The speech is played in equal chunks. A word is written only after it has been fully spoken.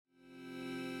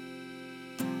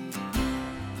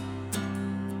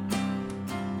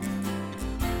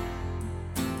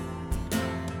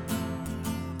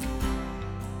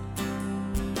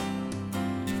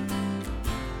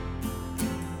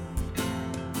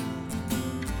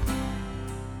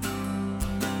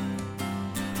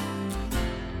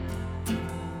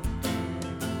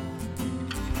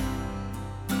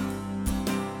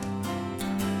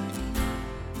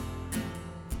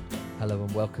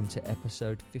and welcome to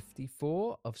episode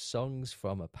 54 of Songs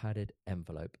from a Padded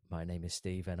Envelope. My name is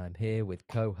Steve and I'm here with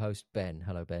co-host Ben.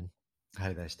 Hello, Ben.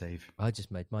 Hey there, Steve. I just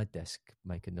made my desk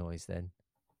make a noise then.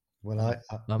 Well,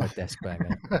 I'm a desk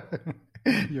banger.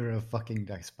 You're a fucking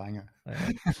desk banger.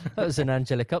 That was an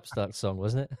Angelic Upstart song,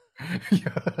 wasn't it?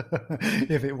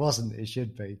 If it wasn't, it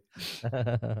should be.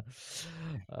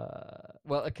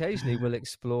 Well, occasionally we'll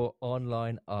explore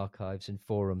online archives and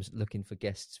forums looking for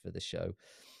guests for the show.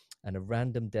 And a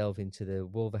random delve into the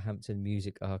Wolverhampton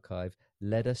Music Archive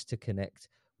led us to connect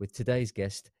with today's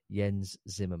guest, Jens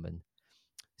Zimmermann.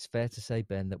 It's fair to say,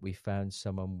 Ben, that we found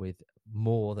someone with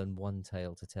more than one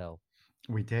tale to tell.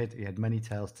 We did. He had many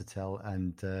tales to tell,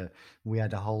 and we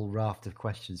had a whole raft of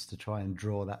questions to try and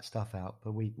draw that stuff out.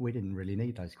 But we didn't really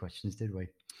need those questions, did we?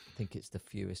 I think it's the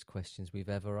fewest questions we've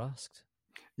ever asked.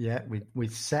 Yeah, we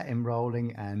set him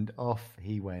rolling, and off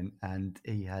he went. And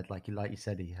he had, like you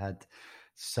said, he had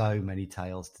so many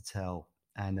tales to tell,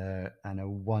 and a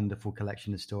wonderful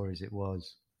collection of stories it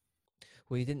was.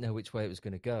 Well, you didn't know which way it was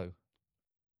going to go.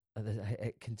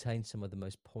 It contained some of the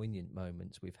most poignant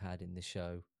moments we've had in the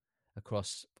show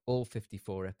across all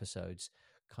 54 episodes,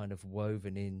 kind of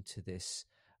woven into this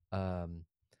kind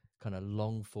of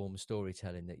long form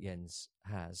storytelling that Jens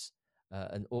has,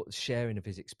 and sharing of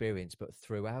his experience. But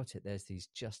throughout it, there's these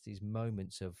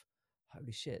moments of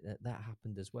holy shit, that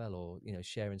happened as well, or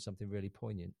sharing something really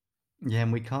poignant. Yeah,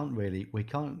 and we can't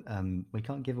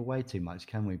give away too much,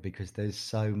 can we? Because there's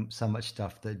so much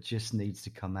stuff that just needs to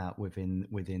come out within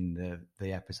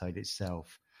the episode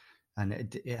itself, and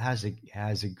it has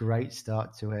a great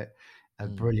start to it, a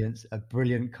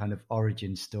brilliant kind of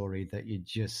origin story that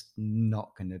you're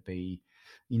not going to be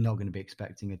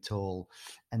expecting at all.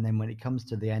 And then when it comes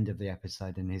to the end of the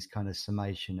episode and his kind of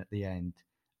summation at the end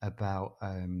about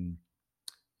a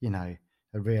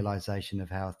realization of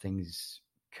how things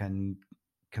can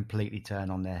completely turn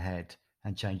on their head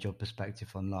and change your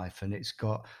perspective on life. And it's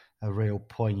got a real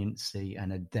poignancy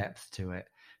and a depth to it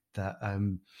that,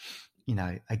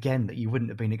 again, that you wouldn't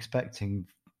have been expecting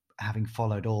having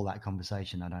followed all that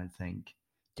conversation, I don't think.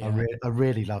 Yeah. I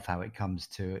really love how it comes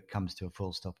to a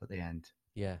full stop at the end.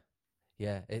 Yeah.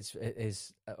 It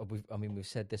is. We've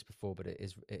said this before, but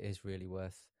it is really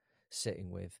worth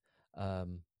sitting with.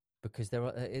 Because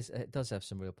it does have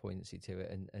some real poignancy to it,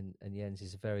 and Jens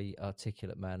is a very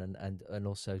articulate man, and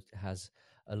also has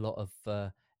a lot of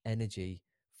energy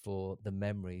for the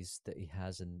memories that he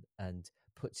has, and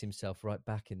puts himself right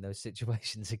back in those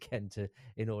situations again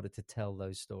in order to tell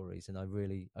those stories. And I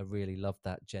really love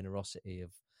that generosity of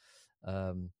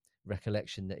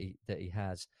recollection that he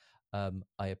has.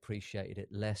 I appreciated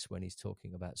it less when he's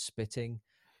talking about spitting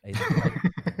in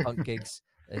punk gigs.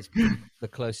 It's the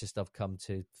closest I've come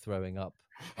to throwing up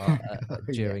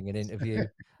during an interview.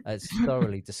 It's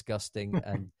thoroughly disgusting,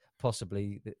 and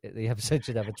possibly the episode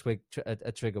should have a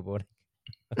trigger warning.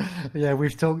 Yeah,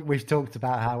 we've talked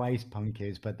about how ace punk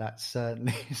is, but that's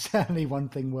certainly one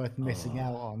thing worth missing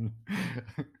out on.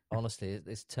 Honestly,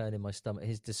 it's turning my stomach.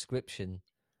 His description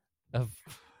of,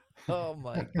 oh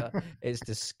my God, it's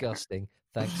disgusting.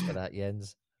 Thanks for that,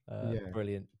 Jens.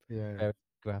 Brilliant. Yeah. Very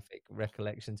graphic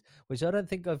recollections, which I don't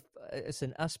think it's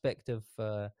an aspect of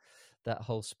that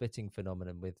whole spitting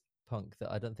phenomenon with punk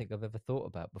that I don't think I've ever thought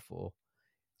about before.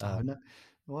 No.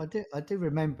 Well, I do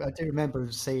remember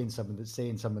seeing some of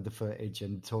the footage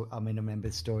and talk. I mean, I remember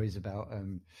stories about I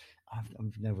don't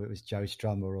know if it was Joe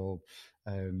Strummer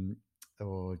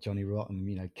or Johnny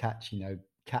Rotten,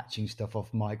 catching stuff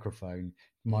off microphones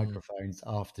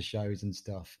after shows and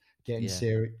stuff,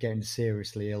 getting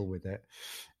seriously ill with it.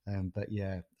 But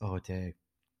yeah, oh dear.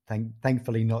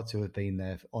 Thankfully not to have been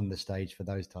there on the stage for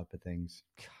those type of things.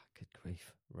 God, good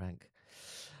grief, rank.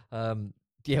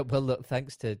 Yeah, well, look,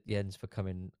 thanks to Jens for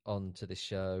coming on to the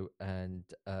show, and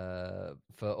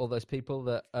for all those people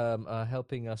that are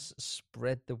helping us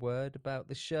spread the word about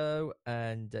the show.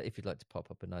 And if you'd like to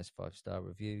pop up a nice 5-star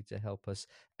review to help us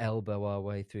elbow our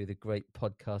way through the great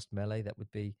podcast melee, that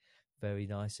would be very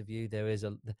nice of you. There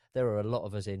are a lot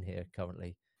of us in here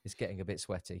currently. It's getting a bit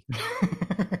sweaty.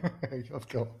 Of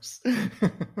course.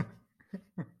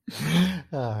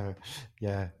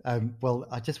 Yeah. Well,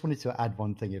 I just wanted to add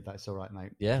one thing, if that's all right,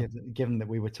 mate. Yeah. Given that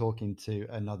we were talking to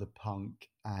another punk,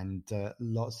 and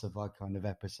lots of our kind of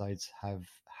episodes have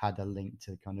had a link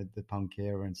to kind of the punk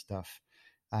era and stuff,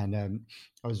 and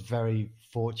I was very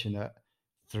fortunate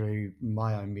through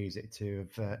my own music to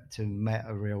met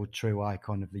a real true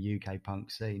icon of the UK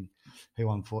punk scene, who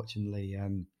unfortunately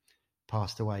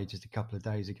passed away just a couple of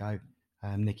days ago.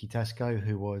 Nicky Tesco,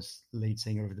 who was lead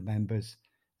singer of the Members,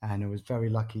 and I was very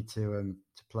lucky to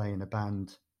play in a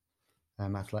band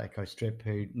Atletico Strip,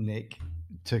 who Nick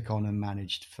took on and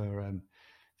managed for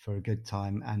a good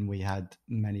time, and we had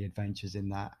many adventures in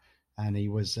that. And he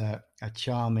was a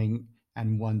charming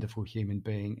and wonderful human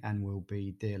being, and will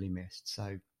be dearly missed.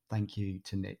 So thank you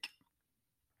to Nick.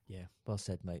 Yeah, well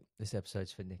said, mate. This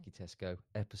episode's for Nicky Tesco,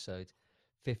 episode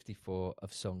 54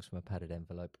 of Songs from a Padded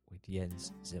Envelope with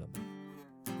Jens Zimmerman.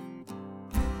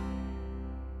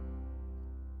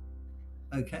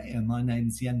 Okay, and my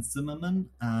name's Jens Zimmerman,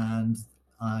 and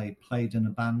I played in a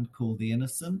band called The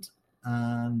Innocent,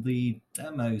 and the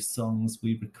demo songs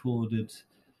we recorded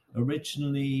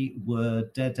originally were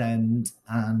Dead End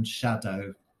and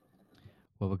Shadow.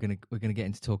 Well, we're gonna get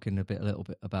into talking a little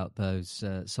bit about those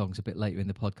songs a bit later in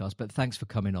the podcast. But thanks for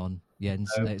coming on,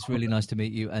 Jens. It's really nice to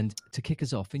meet you. And to kick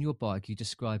us off, in your bio, you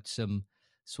described some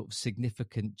sort of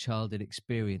significant childhood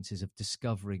experiences of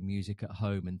discovering music at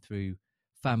home and through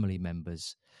family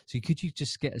members. So could you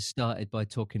just get us started by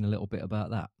talking a little bit about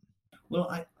that? Well,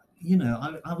 I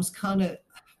was kind of,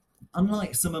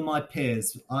 unlike some of my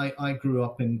peers, I grew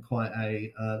up in quite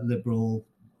a liberal,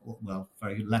 well,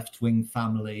 very left-wing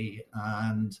family,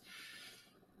 and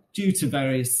due to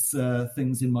various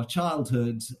things in my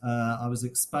childhood, I was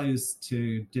exposed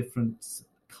to different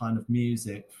kind of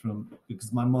music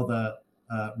because my mother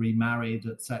remarried,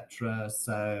 etc.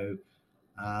 So,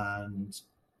 and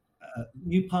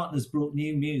new partners brought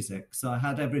new music. So I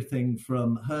had everything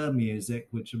from her music,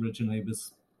 which originally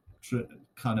was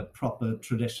kind of proper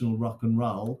traditional rock and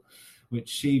roll, which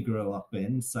she grew up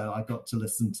in. So I got to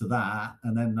listen to that.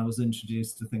 And then I was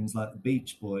introduced to things like the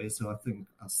Beach Boys, who I think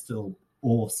are still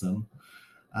awesome.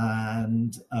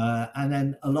 And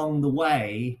then along the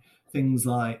way, things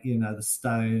like, the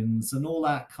Stones and all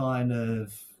that kind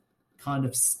of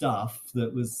stuff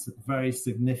that was very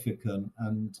significant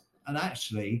and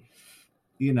actually,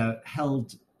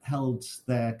 held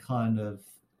their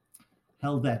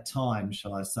time,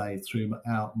 shall I say,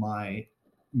 throughout my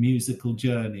musical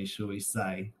journey, shall we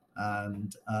say.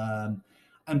 And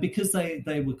because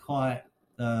they were quite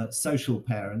social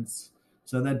parents,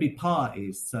 so there'd be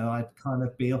parties. So I'd kind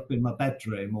of be up in my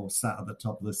bedroom or sat at the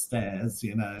top of the stairs,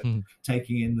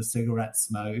 taking in the cigarette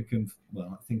smoke and,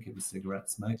 well, I think it was cigarette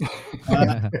smoke,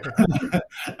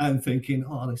 and thinking,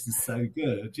 oh, this is so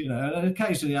good, and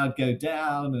occasionally I'd go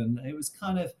down, and it was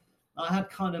I had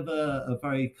kind of a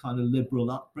very kind of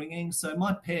liberal upbringing. So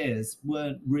my peers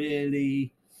weren't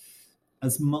really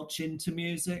as much into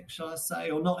music, shall I say,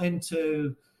 or not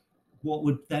into what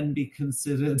would then be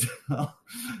considered,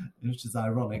 which is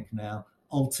ironic now,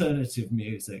 alternative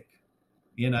music.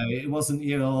 It wasn't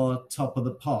your Top of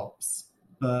the Pops.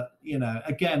 But,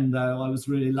 again, though, I was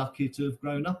really lucky to have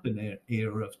grown up in the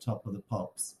era of Top of the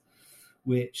Pops,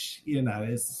 which,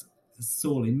 is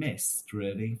sorely missed,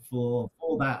 really, for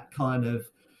that kind of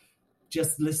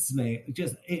just listening.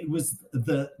 It was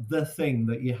the thing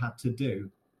that you had to do,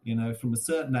 from a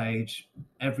certain age,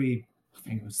 I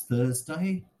think it was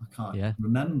Thursday. I can't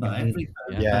remember. Every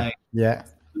Thursday,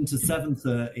 to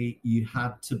 7:30, you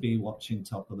had to be watching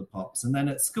Top of the Pops. And then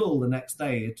at school the next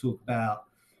day, you talk about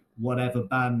whatever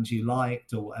band you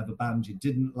liked or whatever band you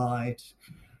didn't like.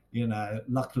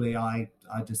 Luckily I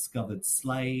discovered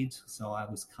Slade, so I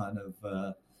was kind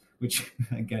of, which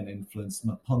again influenced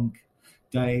my punk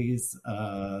days.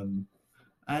 And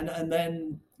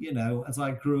then, as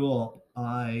I grew up,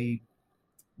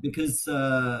 because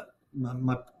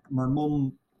my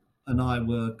mum and I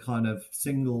were kind of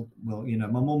single. Well, my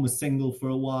mum was single for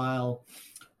a while,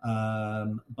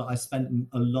 but I spent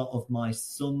a lot of my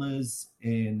summers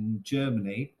in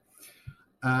Germany,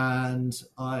 and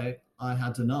I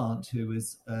had an aunt who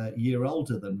was a year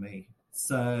older than me,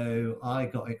 so I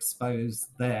got exposed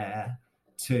there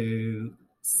to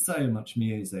so much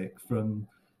music, from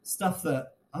stuff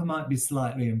that I might be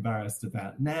slightly embarrassed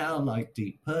about now, like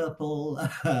Deep Purple,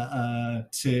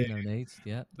 to no need,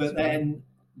 yeah. But then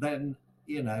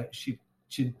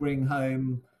she'd bring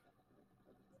home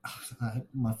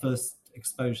my first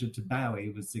exposure to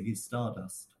Bowie was Ziggy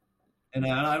Stardust, and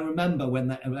I remember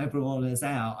when everyone is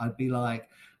out, I'd be like,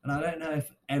 and I don't know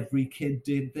if every kid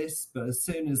did this, but as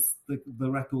soon as the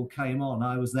record came on,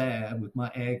 I was there with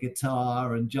my air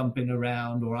guitar and jumping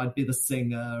around, or I'd be the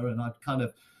singer, and I'd kind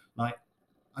of like.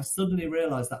 I suddenly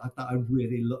realised that I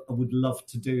really I would love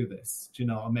to do this. Do you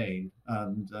know what I mean?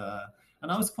 And I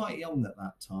was quite young at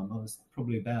that time. I was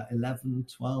probably about 11,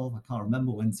 12. I can't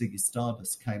remember when Ziggy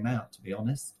Stardust came out, to be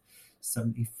honest.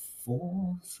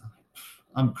 74?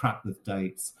 I'm crap with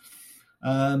dates.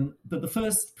 But the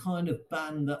first kind of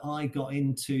band that I got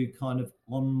into kind of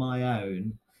on my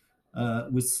own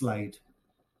was Slade.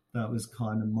 That was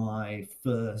kind of my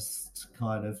first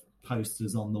kind of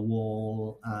posters on the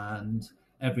wall, and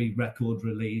every record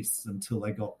release until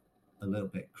they got a little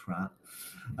bit crap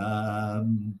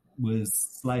was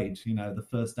Slade, the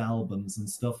first albums and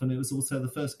stuff. And it was also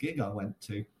the first gig I went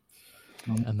to.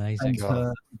 Amazing.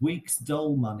 And week's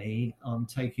dole money on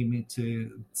taking me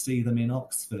to see them in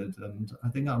Oxford, and I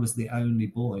think I was the only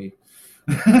boy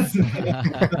in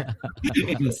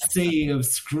a sea of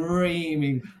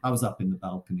screaming. I was up in the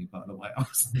balcony, by the way. I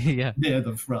was near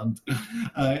the front,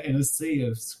 in a sea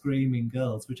of screaming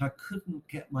girls, which I couldn't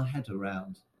get my head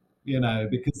around,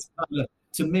 because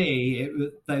to me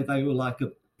they were like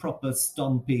a proper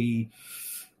stompy.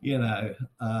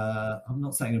 I'm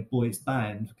not saying a boys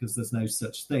band because there's no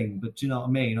such thing, but do you know what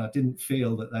I mean? I didn't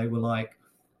feel that they were like,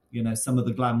 some of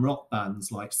the glam rock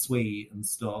bands like Sweet and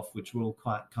stuff, which were all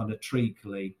quite kind of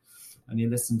treacly. And you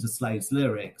listen to Slade's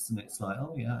lyrics and it's like,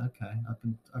 oh yeah, okay,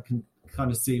 I can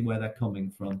kind of see where they're coming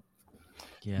from.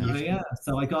 Yeah.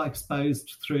 So I got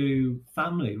exposed through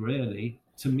family really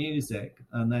to music,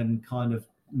 and then kind of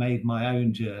made my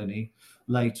own journey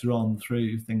later on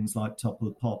through things like Top of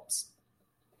the Pops.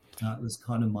 That was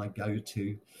kind of my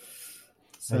go-to.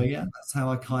 So yeah, that's how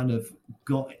I kind of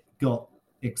got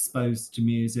exposed to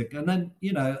music. And then,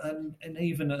 and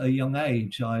even at a young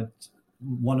age,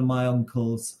 one of my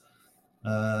uncles,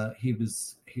 he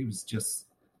was just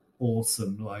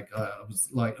awesome. Like I was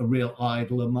like a real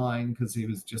idol of mine because he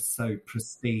was just so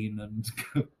pristine and,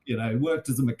 worked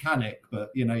as a mechanic,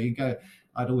 but,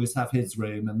 I'd always have his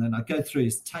room and then I'd go through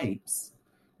his tapes.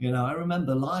 I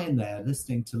remember lying there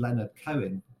listening to Leonard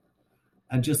Cohen,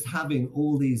 and just having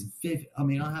all these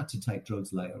I had to take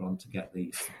drugs later on to get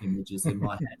these images in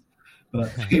my head,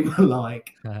 but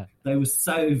they were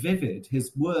so vivid,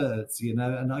 his words,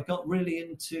 and I got really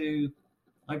into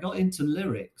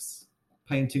lyrics,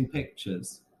 painting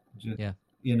pictures,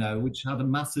 which had a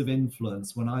massive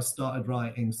influence when I started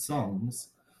writing songs.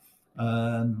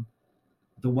 The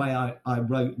way I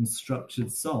wrote and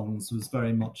structured songs was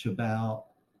very much about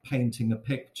painting a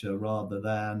picture rather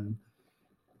than,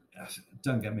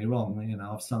 don't get me wrong,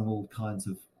 I've sung all kinds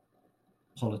of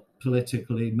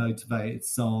politically motivated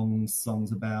songs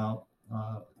about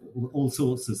all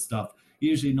sorts of stuff,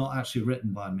 usually not actually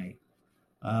written by me.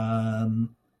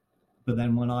 But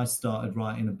then when I started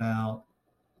writing about,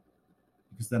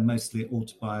 because they're mostly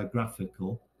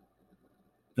autobiographical,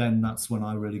 then that's when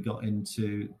I really got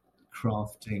into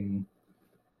crafting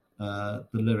the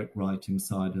lyric writing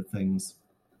side of things.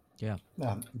 Yeah.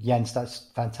 Jens,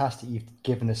 that's fantastic. You've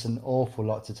given us an awful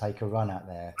lot to take a run at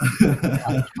there.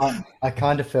 I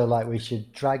kind of feel like we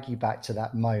should drag you back to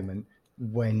that moment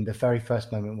the very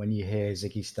first moment when you hear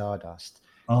Ziggy Stardust.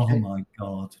 Oh my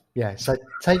God. Yeah. So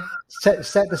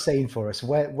set the scene for us.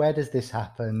 Where does this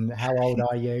happen? How old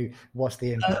are you? What's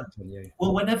the impact on you?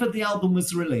 Well, whenever the album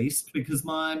was released, because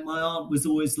my aunt was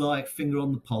always like finger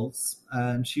on the pulse,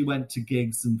 and she went to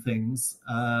gigs and things.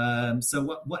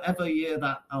 So whatever year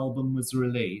that album was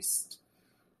released,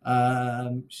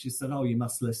 she said, "Oh, you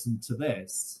must listen to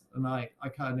this." And I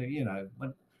kind of,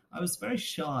 when I was very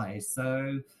shy,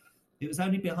 so it was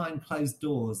only behind closed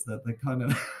doors that the kind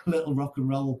of little rock and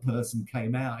roll person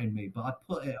came out in me. But I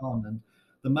put it on, and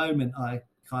the moment I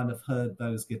kind of heard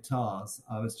those guitars,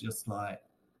 I was just like,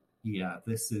 yeah,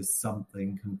 this is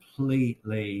something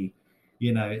completely,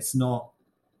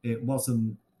 it was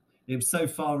so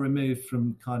far removed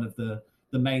from kind of the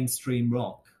mainstream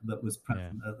rock that was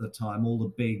present at the time, all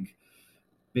the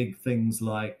big things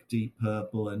like Deep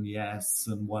Purple and Yes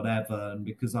and whatever. And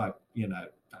because I,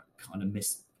 that kind of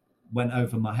went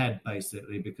over my head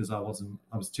basically because I was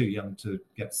too young to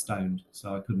get stoned,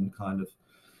 so I couldn't kind of,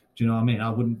 do you know what I mean? I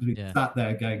wouldn't be sat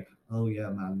there going, oh yeah,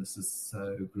 man, this is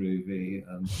so groovy,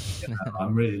 and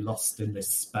I'm really lost in this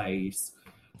space.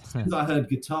 Because I heard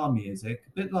guitar music,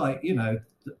 a bit like,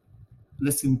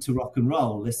 listening to rock and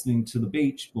roll, listening to the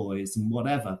Beach Boys and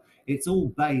whatever. It's all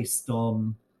based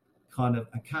on kind of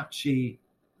a catchy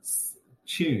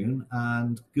tune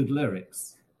and good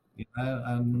lyrics,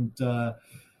 and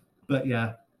but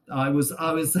yeah, I was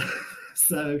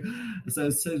so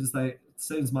as soon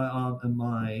as my aunt and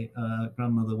my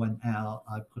grandmother went out,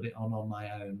 I put it on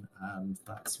my own, and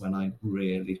that's when I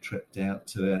really tripped out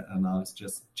to it, and I was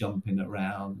just jumping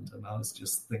around, and I was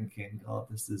just thinking, God,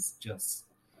 this is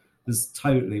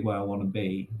totally where I want to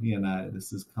be.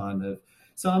 This is kind of,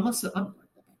 so I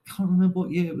can't remember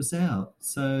what year it was out.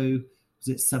 So was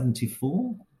it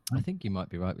 74? I think you might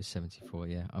be right with 74,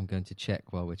 yeah. I'm going to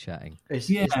check while we're chatting.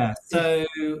 So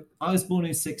I was born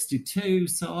in 62,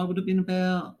 so I would have been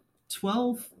about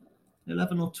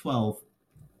 11 or 12.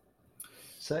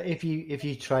 So if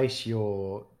you trace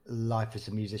your life as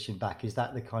a musician back? Is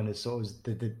that the kind of sort of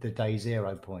the day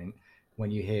zero point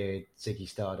when you hear Ziggy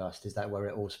Stardust? Is that where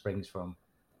it all springs from?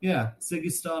 Yeah,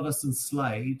 Ziggy Stardust and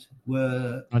Slade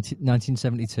were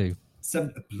 1972.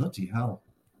 Bloody hell!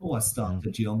 Oh, I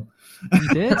started young. You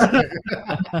did?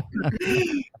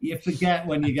 You forget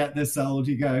when you get this old.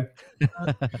 You go,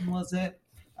 was it?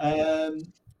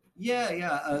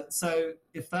 So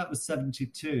if that was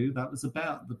 72, that was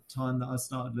about the time that I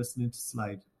started listening to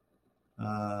Slade.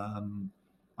 I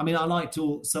mean, I liked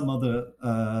some other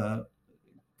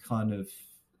kind of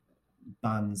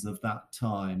bands of that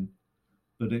time,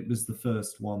 but it was the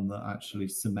first one that actually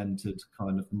cemented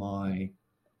kind of my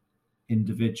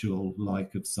individual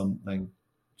like of something.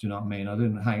 Do you know what I mean? I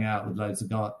didn't hang out with loads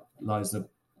of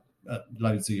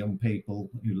young people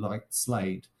who liked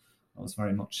Slade. I was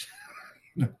very much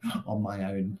on my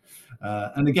own.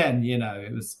 And again, you know,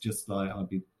 it was just like I'd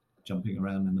be jumping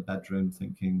around in the bedroom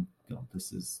thinking, God,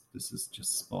 this is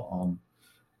just spot on.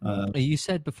 You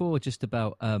said before just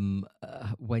about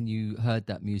when you heard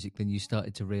that music, then you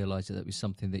started to realise that it was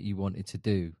something that you wanted to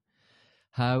do.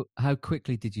 How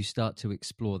quickly did you start to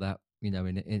explore that, you know,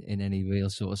 in any real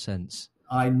sort of sense?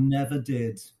 I never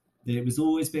did. It was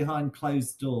always behind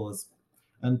closed doors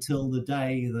until the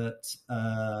day that,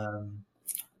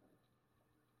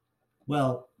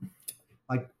 well,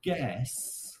 I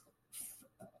guess,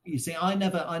 you see, I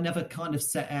never kind of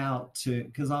set out to,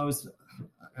 because I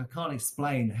can't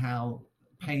explain how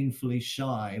painfully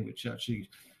shy, which actually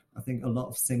I think a lot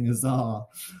of singers are.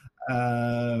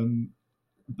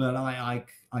 But I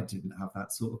didn't have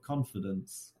that sort of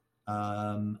confidence.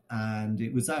 And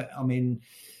it was, I mean,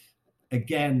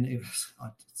 again, I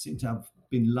seem to have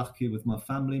been lucky with my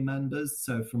family members.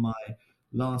 So from my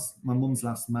mum's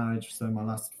last marriage, so my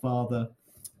last father,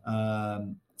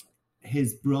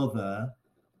 his brother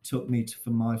took me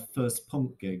for my first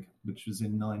punk gig, which was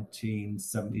in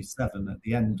 1977 at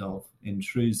the end of in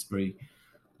Shrewsbury.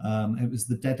 It was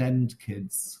the Dead End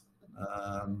Kids.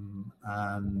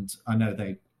 And I know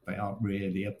they aren't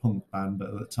really a punk band, but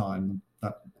at the time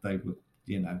that they were,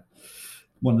 you know,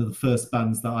 one of the first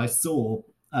bands that I saw.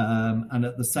 And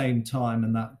at the same time,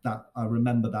 and that I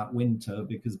remember that winter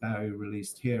because Barry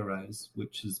released Heroes,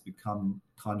 which has become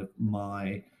kind of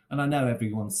and I know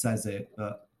everyone says it,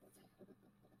 but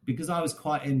because I was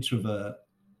quite introvert,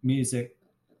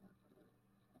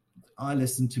 I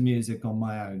listened to music on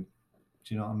my own.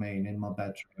 Do you know what I mean? In my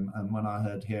bedroom. And when I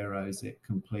heard Heroes, it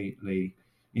completely,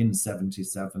 in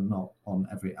 77, not on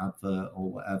every advert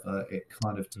or whatever, it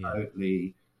kind of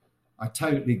I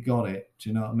totally got it. Do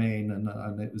you know what I mean?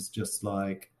 And it was just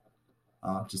like,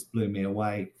 it just blew me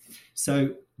away.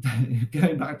 So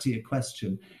going back to your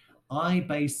question, I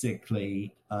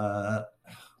basically, I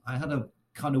had a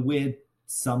kind of weird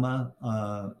summer.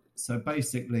 So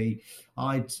basically,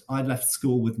 I'd left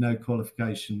school with no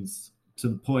qualifications, to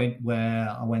the point where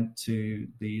I went to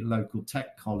the local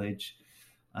tech college,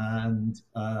 and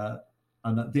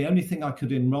the only thing I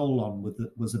could enroll on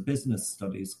was a business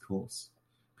studies course,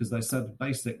 because they said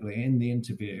basically in the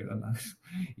interview, and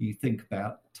you think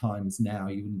about times now,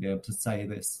 you wouldn't be able to say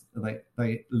this.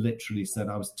 They literally said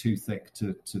I was too thick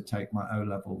to take my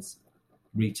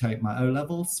retake my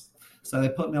O-levels. So they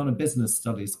put me on a business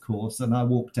studies course, and I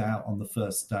walked out on the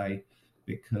first day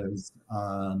because,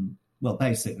 well,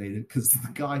 basically because the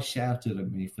guy shouted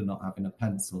at me for not having a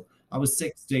pencil. I was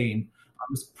 16. I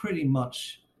was pretty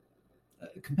much,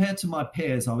 compared to my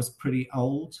peers, I was pretty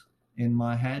old in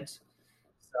my head.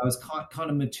 So I was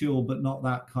kind of mature, but not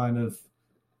that kind of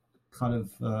I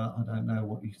don't know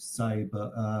what you say,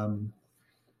 but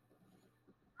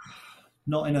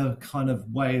not in a kind of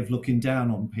way of looking down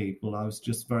on people. I was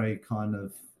just very kind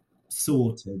of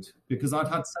sorted, because I'd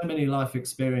had so many life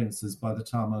experiences by the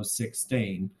time I was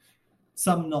 16.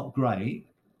 Some not great,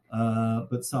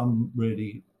 but some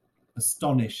really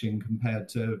astonishing compared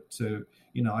to,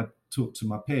 you know, I talk to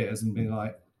my peers and be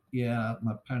like, yeah,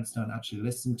 my parents don't actually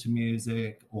listen to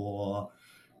music, or,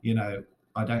 you know,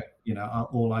 I don't, you know,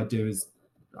 all I do is,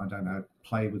 I don't know,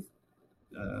 play with,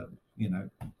 you know,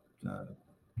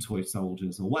 toy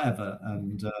soldiers or whatever.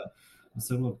 And I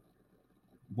said, well,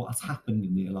 what has happened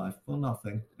in your life? Well,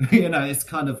 nothing. You know, it's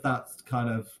kind of that kind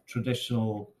of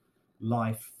traditional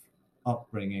life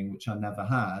upbringing, which I never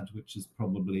had, which has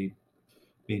probably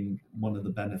been one of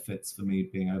the benefits for me,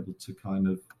 being able to kind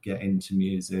of get into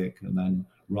music and then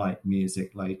write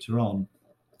music later on.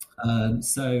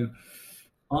 So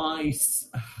I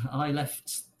left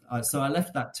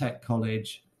that tech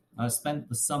college. I spent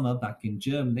the summer back in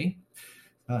Germany.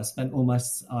 I spent all my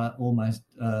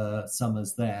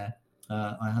summers there.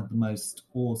 I had the most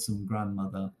awesome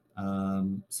grandmother,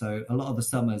 So a lot of the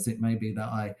summers, it may be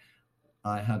that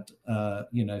I had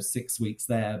 6 weeks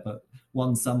there, but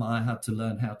one summer I had to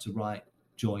learn how to write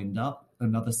joined up.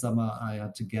 Another summer I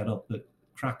had to get up at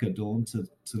crack of dawn to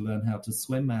learn how to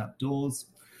swim outdoors.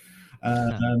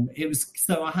 It was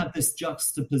so I had this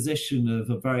juxtaposition of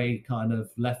a very kind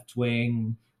of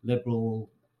left-wing liberal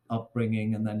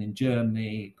upbringing, and then in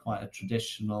Germany quite a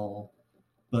traditional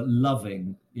but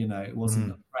loving. It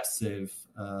wasn't oppressive,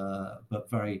 but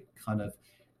very kind of,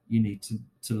 you need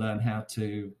to learn how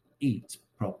to eat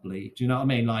properly. Do you know what I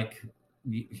mean? Like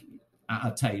at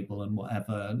a table and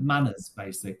whatever, manners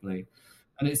basically.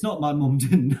 And it's not my mum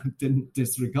didn't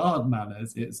disregard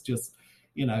manners. It's just,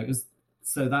 it was,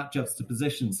 so that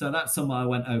juxtaposition. So that summer I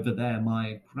went over there.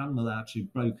 My grandmother actually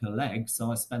broke her leg,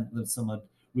 so I spent the summer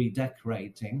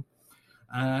redecorating.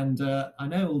 And I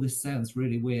know all this sounds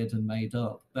really weird and made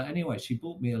up, but anyway, she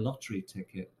bought me a lottery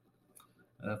ticket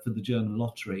for the German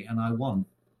lottery, and I won.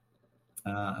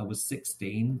 I was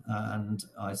 16, and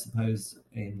I suppose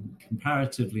in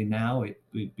comparatively now it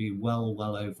would be well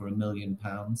over £1 million.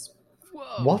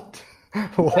 Whoa. What?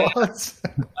 What?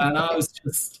 And I was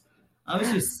just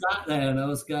sat there and I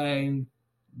was going,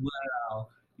 wow,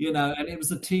 and it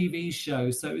was a TV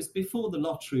show. So it was before the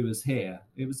lottery was here.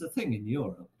 It was a thing in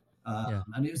Europe.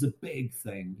 And it was a big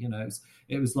thing.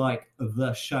 It was like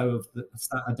the show of the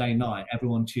Saturday night.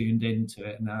 Everyone tuned into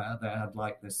it, and they had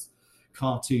like this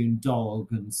cartoon dog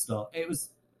and stuff. It was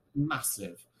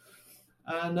massive.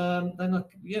 And then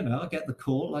I get the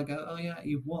call. I go, oh yeah,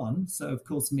 you've won. So of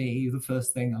course, the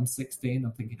first thing, I'm 16.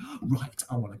 I'm thinking, right,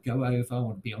 I want to go over. I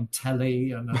want to be on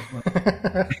telly. And then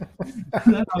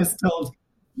I was told,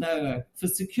 no, for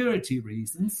security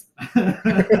reasons,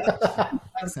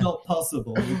 that's not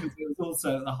possible, because it was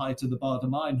also at the height of the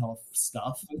Baader-Meinhof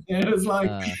stuff. And it was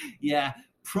like, yeah,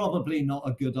 probably not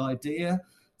a good idea.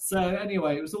 So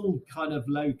anyway, it was all kind of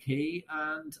low key,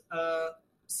 and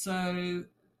so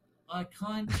I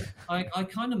kind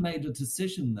of made a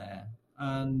decision there,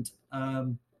 and I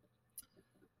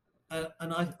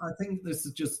think this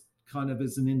is just kind of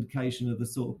as an indication of the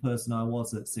sort of person I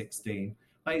was at 16.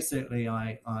 Basically,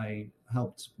 I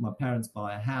helped my parents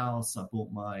buy a house. I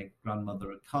bought my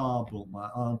grandmother a car, bought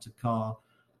my aunt a car.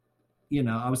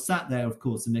 I was sat there, of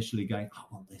course, initially going, I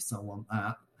want this, I want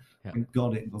that. Yeah. Thank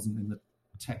God it wasn't in the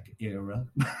tech era.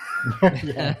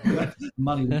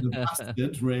 Money was a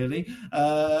bastard, really.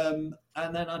 And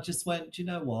then I just went, do you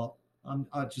know what?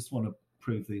 I just want to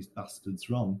prove these bastards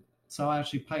wrong. So I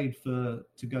actually paid to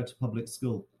go to public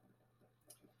school.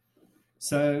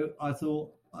 So I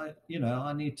thought,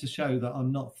 I need to show that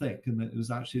I'm not thick, and that it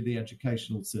was actually the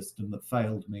educational system that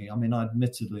failed me. I mean, I'd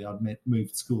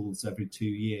moved schools every 2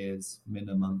 years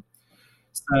minimum.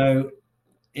 So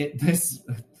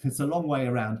it's a long way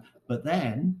around. But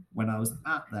then when I was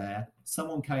at there,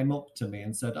 someone came up to me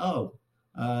and said, oh,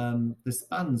 this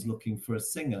band's looking for a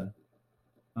singer.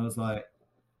 I was like,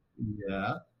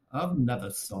 yeah, I've never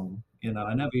sung.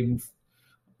 I never even,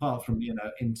 apart from,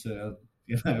 into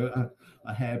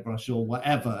a hairbrush or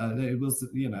whatever. It was,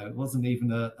 it wasn't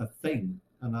even a thing.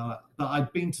 But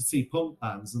I'd been to see punk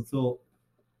bands and thought,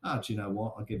 do you know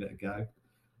what? I'll give it a go.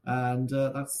 And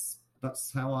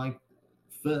that's how I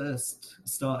first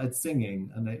started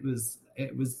singing, and it was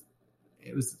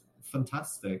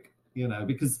fantastic,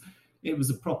 because it was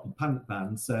a proper punk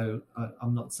band. So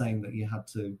I'm not saying that you had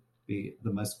to be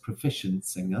the most proficient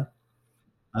singer.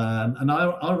 And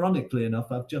ironically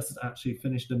enough, I've just actually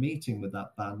finished a meeting with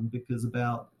that band, because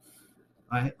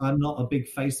I'm not a big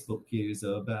Facebook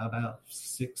user. About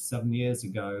 6-7 years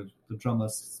ago, the drummer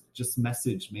just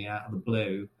messaged me out of the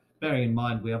blue, bearing in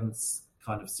mind we haven't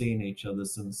kind of seen each other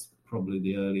since probably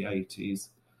the early 80s,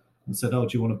 and said, oh,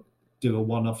 do you want to do a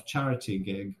one-off charity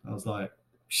gig? I was like,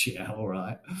 yeah, all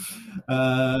right.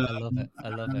 I love it.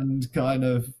 And kind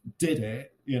of did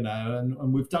it,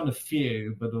 and we've done a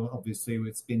few, but obviously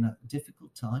it's been a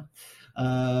difficult time.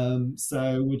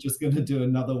 So we're just going to do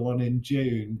another one in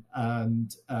June,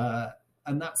 and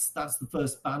that's the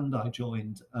first band I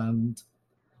joined. And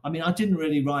I mean, I didn't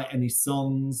really write any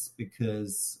songs,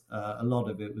 because a lot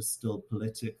of it was still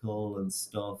political and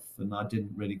stuff, and I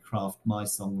didn't really craft my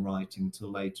songwriting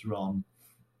till later on.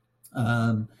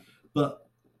 But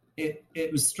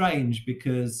it was strange,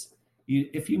 because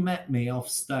if you met me off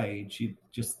stage, you'd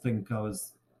just think I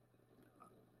was,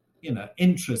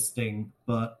 interesting,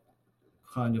 but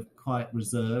kind of quite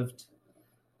reserved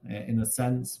in a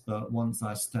sense. But once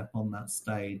I step on that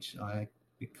stage, I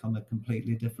become a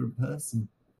completely different person.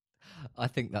 I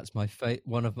think that's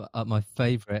one of my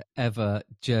favourite ever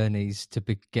journeys to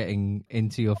be getting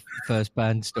into your first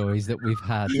band stories that we've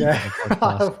had. Yeah.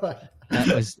 That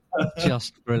was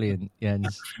just brilliant,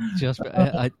 Jens.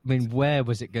 I mean, where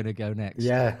was it going to go next?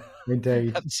 Yeah,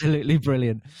 indeed. Absolutely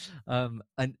brilliant. I'm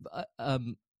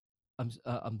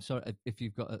sorry if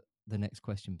you've got the next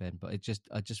question, Ben, but I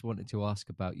just wanted to ask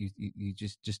about you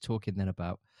just talking then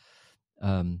about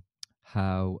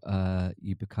how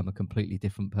you become a completely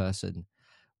different person.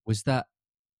 Was that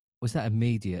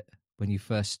immediate when you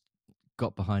first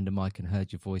got behind a mic and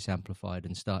heard your voice amplified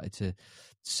and started to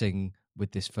sing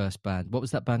with this first band? What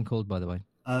was that band called, by the way?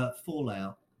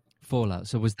 Fallout. Fallout.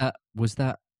 So was that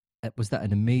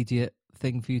an immediate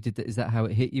thing for you? Is that how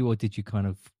it hit you, or did you kind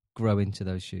of grow into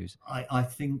those shoes? I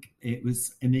think it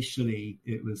was initially,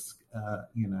 I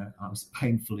was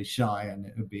painfully shy, and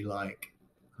it would be like,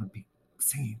 I'd be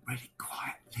singing really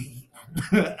quietly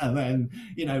and then,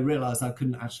 realize I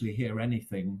couldn't actually hear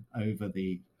anything over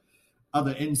the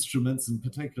other instruments, and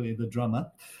particularly the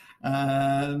drummer.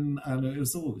 And it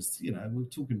was always, we were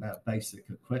talking about basic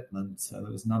equipment, so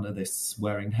there was none of this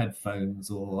wearing headphones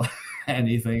or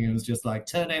anything. It was just like,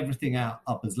 turn everything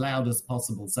up as loud as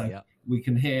possible so we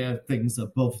can hear things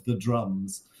above the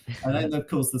drums. And then, of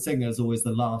course, the singer is always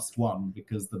the last one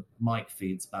because the mic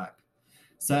feeds back.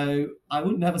 So I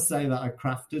would never say that I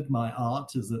crafted my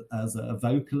art as a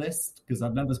vocalist, because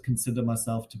I've never considered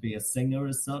myself to be a singer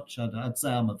as such. I'd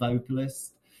say I'm a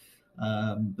vocalist.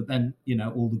 But then,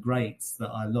 all the greats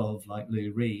that I love, like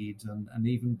Lou Reed and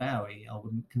even Bowie, I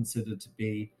wouldn't consider to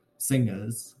be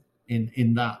singers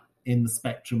in the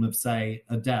spectrum of, say,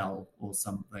 Adele or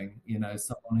something,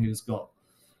 someone who's got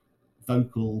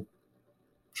vocal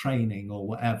training or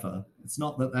whatever. It's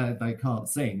not that they can't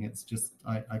sing. It's just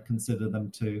I consider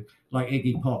them to, like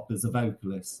Iggy Pop as a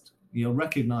vocalist. You'll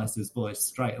recognize his voice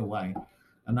straight away,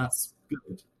 and that's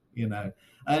good,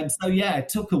 And so, it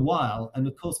took a while. And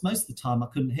of course, most of the time I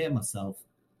couldn't hear myself.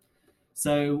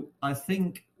 So I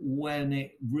think when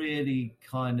it really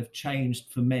kind of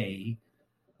changed for me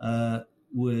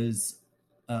was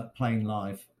playing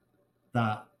live.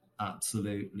 That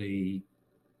absolutely,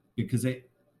 because it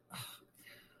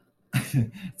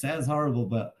sounds horrible,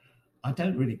 but I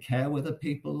don't really care whether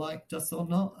people liked us or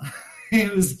not.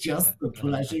 It was just the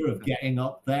pleasure of getting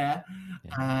up there.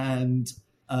 And,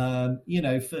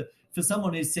 for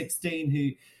someone who's 16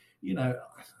 who, I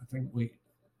think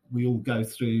we all go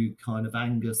through kind of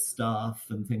anger stuff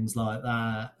and things like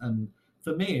that. And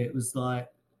for me, it was like,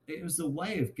 it was a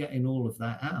way of getting all of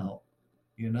that out,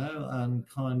 and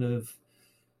kind of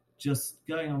just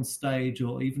going on stage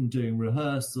or even doing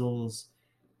rehearsals.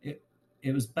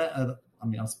 It was better. I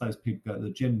mean, I suppose people go to the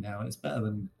gym now. It's better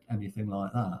than anything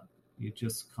like that. You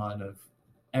just kind of,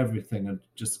 everything had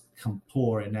just come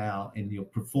pouring out in your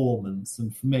performance.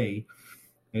 And for me,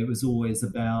 it was always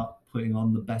about putting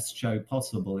on the best show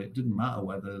possible. It didn't matter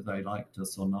whether they liked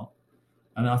us or not.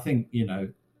 And I think,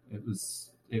 it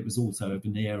was also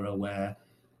an era where,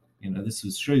 this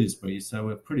was Shrewsbury, so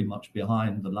we're pretty much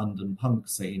behind the London punk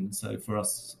scene. So for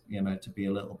us, to be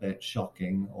a little bit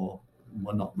shocking, or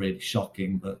well, not really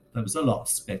shocking, but there was a lot of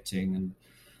spitting,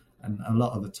 and a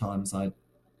lot of the times I'd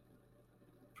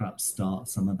perhaps start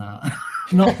some of that.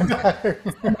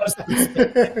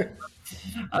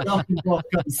 I'd often walk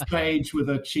on stage with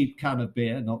a cheap can of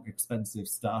beer, not expensive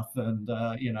stuff, and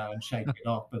and shake it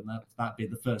up, and that'd be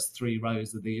the first 3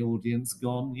 rows of the audience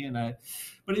gone,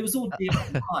 But it was all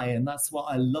DIY, and that's what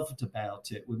I loved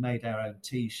about it. We made our own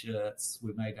T-shirts,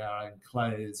 we made our own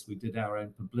clothes, we did our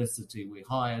own publicity, we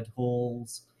hired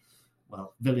halls,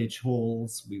 village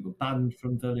halls, we were banned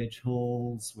from village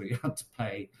halls, we had to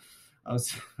pay. I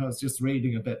was just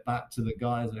reading a bit back to the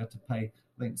guys. We had to pay,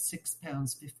 I think,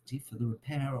 £6.50 for the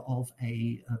repair of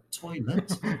a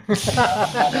toilet,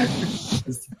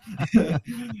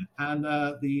 and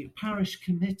the parish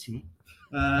committee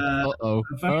were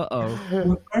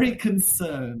very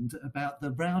concerned about the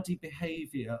rowdy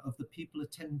behaviour of the people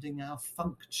attending our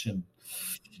function,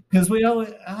 because we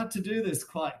always had to do this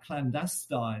quite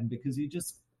clandestine, because you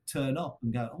just turn up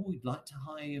and go, oh, we'd like to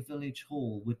hire your village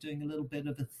hall. We're doing a little bit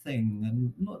of a thing.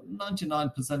 And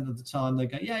 99% of the time they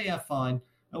go, yeah, fine.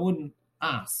 I wouldn't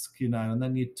ask, and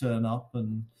then you'd turn up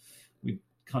and we'd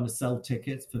kind of sell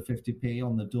tickets for 50p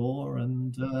on the door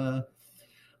and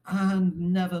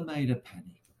never made a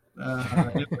penny.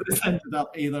 It ended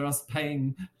up either us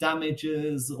paying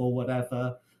damages or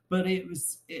whatever. But it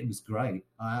was great.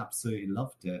 I absolutely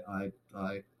loved it. I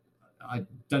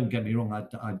don't get me wrong.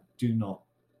 I do not.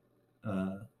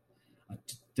 I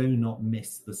do not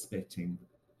miss the spitting.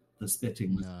 The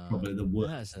spitting was probably the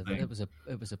worst thing. It was a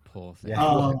poor thing.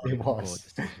 Yeah, it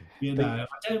was. I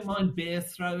don't mind beer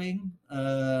throwing,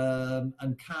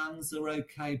 and cans are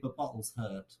okay, but bottles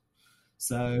hurt.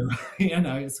 So,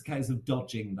 it's a case of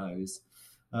dodging those.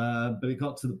 But it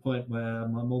got to the point where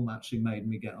my mum actually made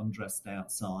me get undressed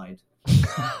outside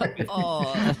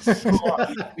Oh,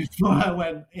 before I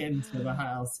went into the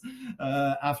house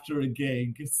after a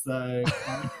gig. So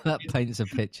that paints a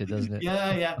picture, doesn't it?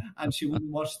 Yeah. And she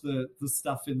wouldn't wash the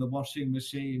stuff in the washing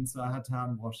machine, so I had to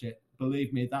hand wash it.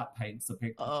 Believe me, that paints a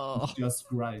picture. Oh. It's just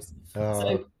gross. Oh.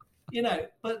 So,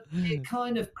 but it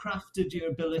kind of crafted your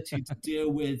ability to deal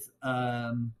with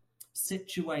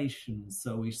situations,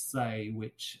 so we say,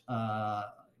 which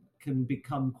can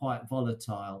become quite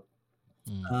volatile.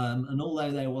 And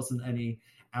although there wasn't any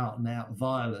out and out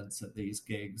violence at these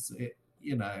gigs,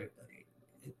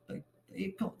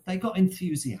 they got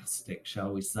enthusiastic,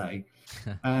 shall we say.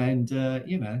 And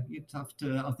you'd have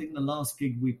to, I think the last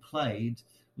gig we played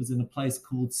was in a place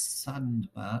called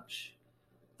Sandbach,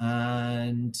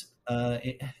 and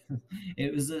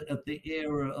it was at the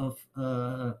era of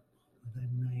their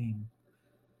name.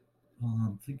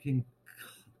 I'm thinking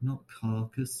not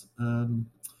Carcass,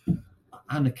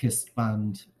 anarchist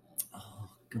band. Oh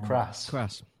God, Crass.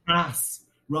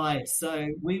 Right. So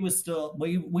we were still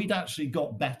we'd actually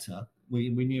got better. We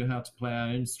knew how to play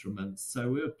our instruments, so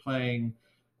we were playing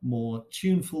more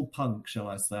tuneful punk, shall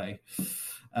I say,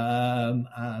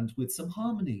 and with some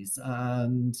harmonies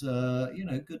and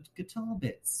good guitar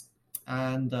bits.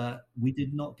 And we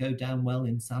did not go down well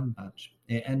in Sandbach.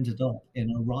 It ended up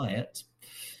in a riot,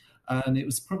 and it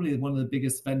was probably one of the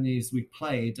biggest venues we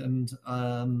played. And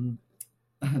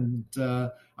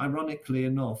ironically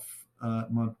enough,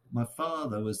 my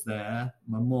father was there,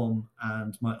 my mum,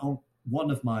 and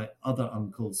one of my other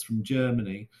uncles from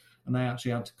Germany, and they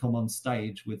actually had to come on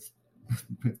stage with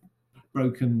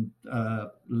broken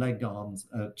leg arms,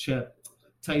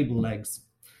 table legs,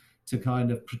 to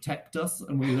kind of protect us.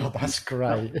 And we that's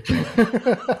great.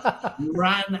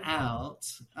 ran out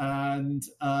and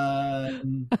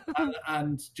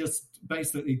just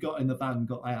basically got in the van,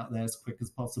 got out there as quick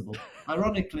as possible.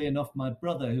 Ironically enough, my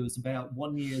brother, who was about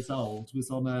 1 year old, was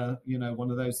on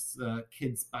one of those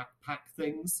kids backpack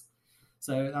things.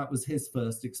 So that was his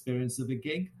first experience of a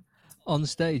gig. On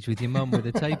stage with your mum with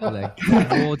a table leg,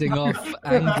 warding off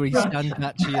angry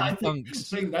Sandbachian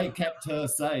punks. I think they kept her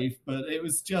safe, but it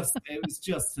was just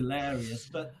hilarious.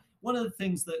 But one of the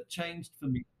things that changed for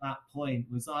me at that point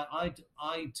was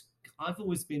I've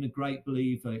always been a great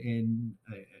believer in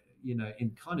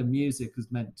in kind of music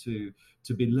is meant to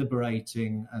be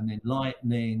liberating and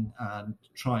enlightening and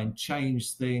try and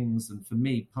change things. And for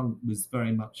me, punk was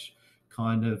very much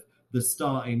kind of the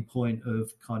starting point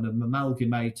of kind of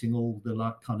amalgamating all the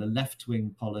kind of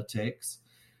left-wing politics.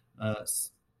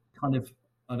 Kind of,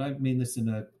 I don't mean this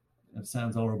it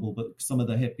sounds horrible, but some of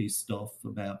the hippie stuff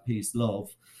about peace,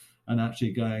 love, and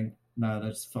actually going, no,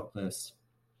 let's fuck this.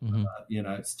 Mm-hmm.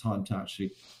 It's time to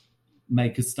actually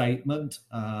make a statement,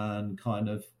 and kind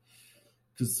of,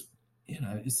 because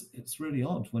it's really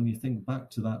odd when you think back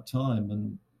to that time,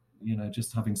 and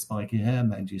just having spiky hair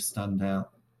made you stand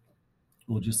out,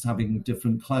 or just having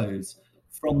different clothes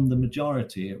from the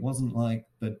majority. It wasn't like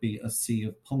there'd be a sea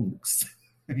of punks,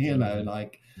 and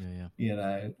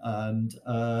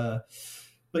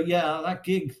but yeah, that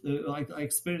gig, I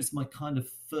experienced my kind of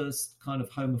first kind of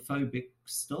homophobic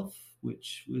stuff,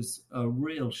 which was a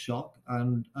real shock.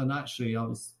 And actually, I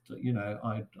was,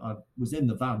 I was in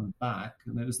the van back,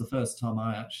 and it was the first time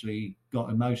I actually got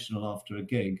emotional after a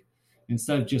gig.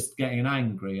 Instead of just getting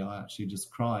angry, I actually just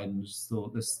cried and just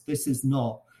thought, this is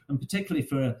not, and particularly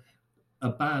for a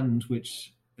band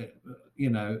which,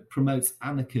 promotes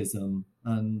anarchism,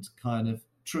 and kind of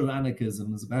true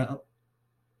anarchism is about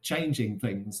changing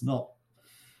things, not,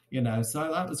 so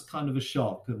that was kind of a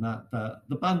shock. And that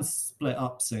the band split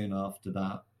up soon after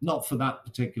that, not for that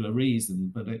particular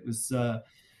reason, but it was, but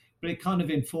it kind of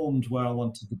informed where I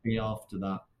wanted to be after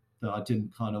that I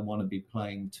didn't kind of want to be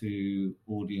playing to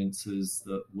audiences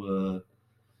that were,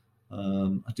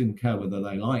 I didn't care whether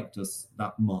they liked us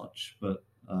that much, but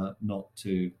not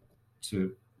to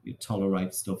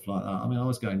tolerate stuff like that. I mean, I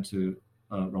was going to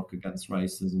Rock Against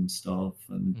Racism stuff,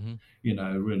 and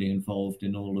really involved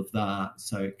in all of that.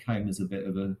 So it came as a bit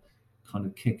of a kind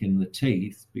of kick in the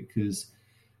teeth, because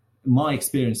my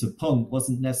experience of punk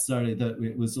wasn't necessarily that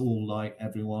it was all like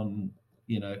everyone,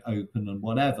 open and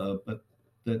whatever, but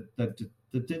that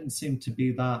didn't seem to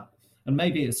be that. And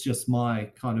maybe it's just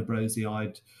my kind of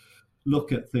rosy-eyed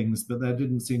look at things, but there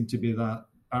didn't seem to be that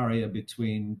barrier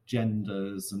between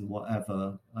genders and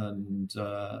whatever. And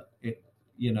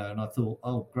and I thought,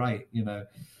 oh great,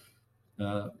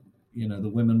 the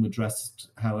women were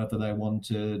dressed however they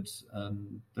wanted,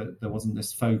 and there wasn't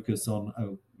this focus on,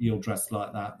 oh, you're dressed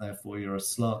like that, therefore you're a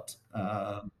slut.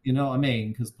 You know what I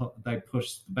mean? Because they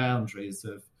pushed the boundaries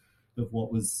of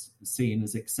what was seen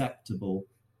as acceptable.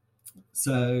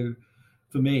 So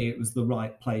for me, it was the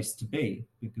right place to be,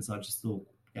 because I just thought,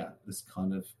 yeah, this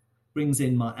kind of brings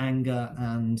in my anger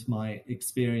and my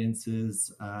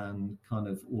experiences and kind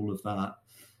of all of that.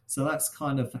 So that's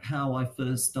kind of how I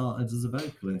first started as a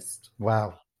vocalist.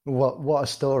 Wow, what a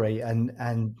story! And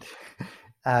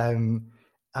I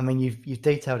mean, you've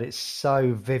detailed it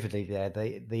so vividly there.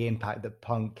 The impact that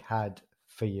punk had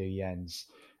for you, Jens.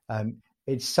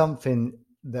 It's something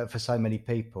that for so many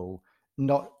people,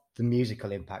 not the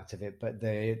musical impact of it, but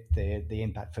the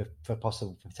impact for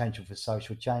possible potential for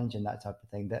social change and that type of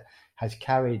thing, that has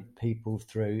carried people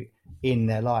through in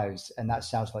their lives. And that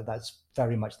sounds like that's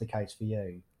very much the case for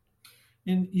you.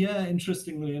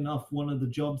 Interestingly enough, one of the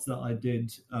jobs that I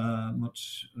did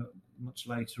much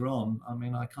later on, I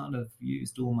mean, I kind of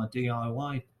used all my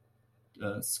DIY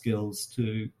skills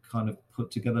to kind of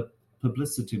put together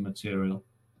publicity material.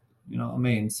 You know what I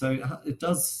mean? So it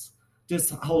does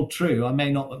hold true. I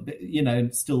may not,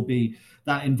 still be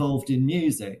that involved in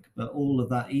music, but all of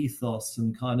that ethos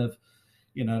and kind of,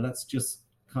 let's just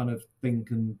kind of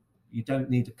think, and you don't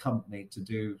need a company to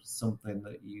do something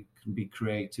that you can be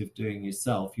creative doing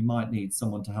yourself. You might need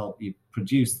someone to help you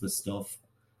produce the stuff,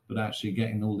 but actually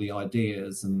getting all the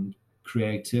ideas and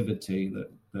creativity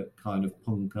that kind of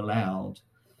punk allowed.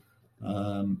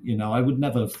 I would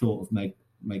never have thought of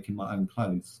making my own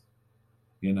clothes,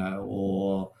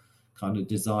 or kind of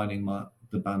designing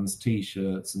the band's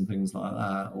T-shirts and things like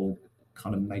that, or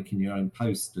kind of making your own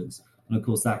posters. And of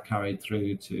course that carried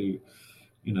through to,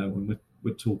 when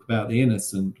we talk about The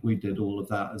Innocent, we did all of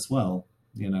that as well.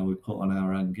 We put on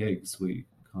our own gigs. We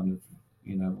kind of,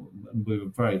 and we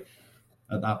were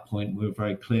at that point, we were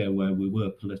very clear where we were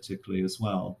politically as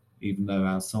well, even though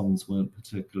our songs weren't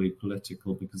particularly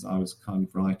political, because I was kind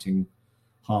of writing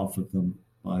half of them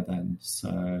by then.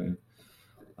 So,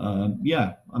 I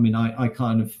mean, I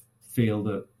kind of feel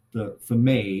that for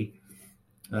me,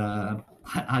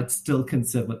 I'd still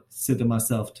consider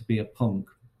myself to be a punk,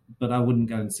 but I wouldn't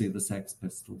go and see the Sex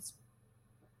Pistols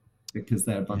because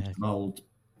they're a bunch of old.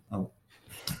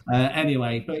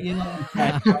 Anyway, but I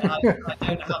don't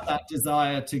have that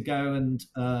desire to go and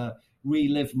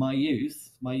relive my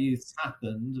youth. My youth's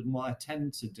happened, and what I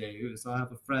tend to do is I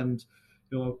have a friend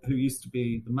who used to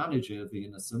be the manager of The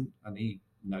Innocent, and he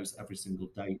knows every single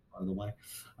date, by the way.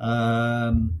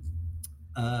 I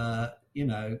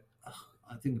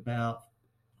think about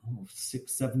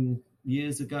 6-7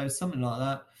 years ago, something like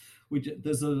that.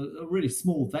 There's a really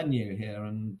small venue here,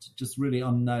 and just really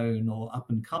unknown or up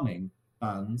and coming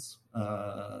bands,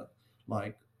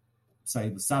 like say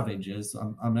the Savages.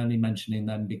 I'm only mentioning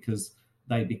them because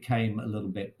they became a little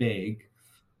bit big.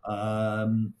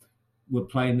 We're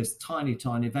playing this tiny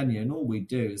venue, and all we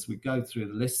do is we go through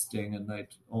the listing, and they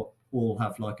all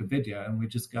have like a video, and we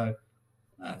just go,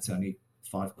 that's only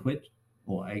 £5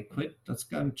 or £8. Let's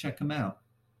go and check them out.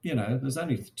 There's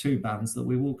only 2 bands that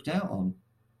we walked out on.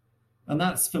 And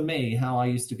that's, for me, how I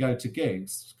used to go to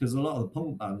gigs, because a lot of the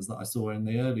punk bands that I saw in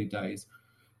the early days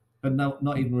had not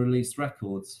even released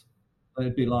records.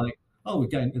 They'd be like, oh, we're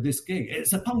going to this gig.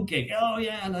 It's a punk gig. Oh,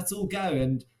 yeah, let's all go.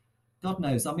 And God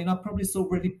knows, I mean, I probably saw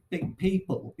really big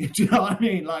people. Do you know what I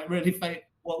mean? Like really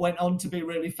what went on to be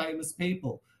really famous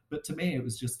people. But to me, it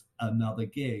was just another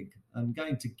gig. And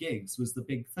going to gigs was the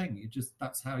big thing.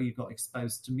 That's how you got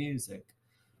exposed to music.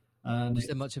 Was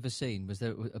there much of a scene? Was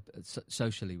there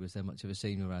socially? Was there much of a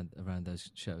scene around those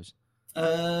shows?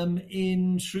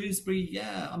 In Shrewsbury,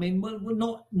 yeah. I mean, we're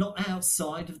not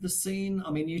outside of the scene. I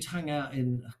mean, you'd hang out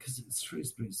because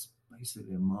Shrewsbury's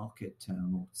basically a market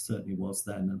town, or certainly was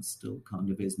then, and still kind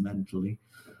of is mentally.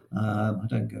 I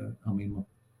don't go. I mean, my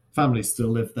family still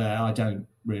live there. I don't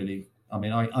really. I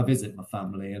mean, I visit my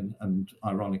family, and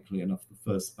ironically enough, the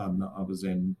first band that I was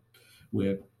in,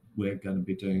 we're going to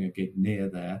be doing a gig near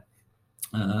there.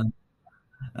 And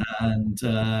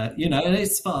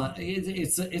it's fun.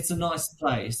 It's a nice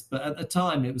place, but at the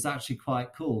time it was actually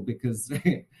quite cool because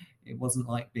it wasn't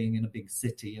like being in a big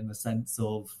city in the sense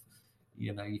of,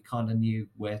 you kind of knew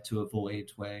where to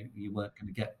avoid, where you weren't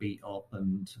going to get beat up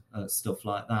and stuff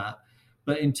like that.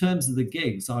 But in terms of the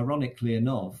gigs, ironically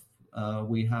enough,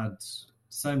 we had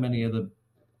so many of the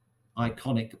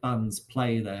iconic bands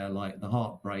play there, like the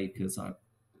Heartbreakers.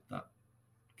 That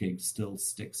gig still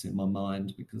sticks in my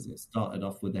mind because it started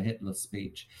off with a Hitler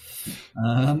speech.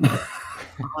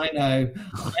 I know.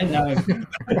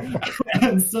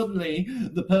 And suddenly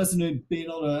the person who'd been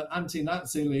on an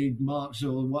anti-Nazi League march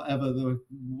or whatever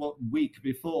what week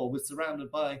before was surrounded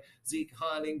by Zeke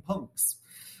Heiling punks.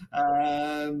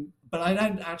 But I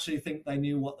don't actually think they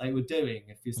knew what they were doing,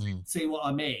 if you see what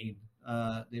I mean.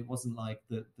 It wasn't like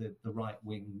the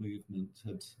right-wing movement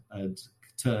had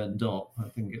turned up. I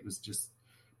think it was just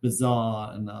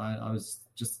bizarre, and I was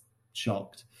just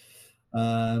shocked.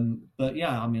 But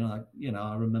yeah, I mean,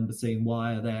 I remember seeing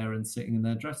Wire there and sitting in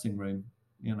their dressing room,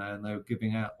 and they were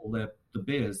giving out all the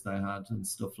beers they had and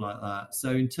stuff like that.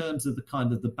 So in terms of the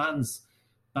kind of the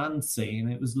band scene,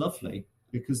 it was lovely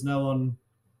because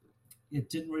it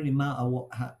didn't really matter what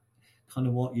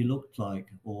you looked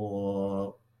like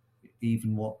or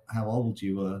even how old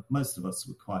you were. Most of us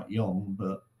were quite young,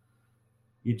 but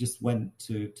you just went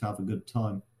to have a good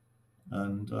time.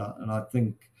 And I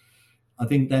think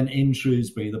then in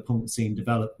Shrewsbury, the punk scene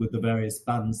developed with the various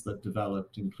bands that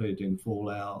developed, including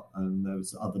Fallout, and there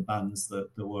was other bands that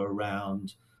were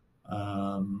around.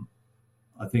 I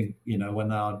think,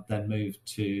 when I then moved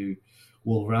to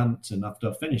Wolverhampton, after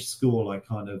I finished school, I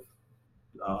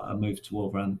moved to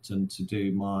Wolverhampton to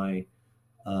do my,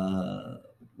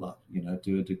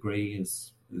 do a degree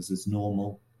as is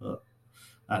normal, but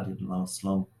that didn't last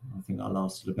long. I think I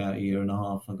lasted about a year and a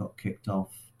half. I got kicked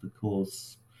off the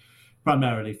course,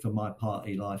 primarily for my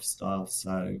party lifestyle.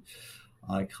 So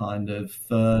I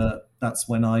that's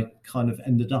when I kind of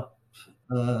ended up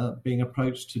being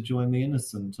approached to join The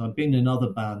Innocent. I'd been in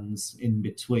other bands in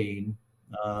between,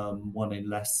 one in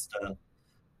Leicester,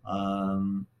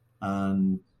 and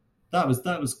that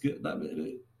was good.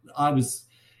 I was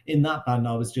in that band.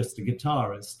 I was just a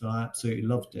guitarist, and I absolutely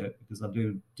loved it because I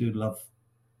do love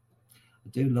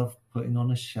putting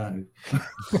on a show.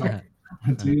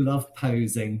 I do love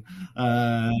posing,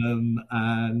 and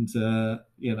I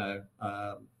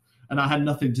had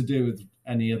nothing to do with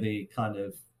any of the kind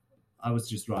of. I was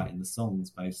just writing the songs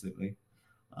basically,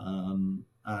 and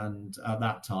at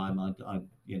that time,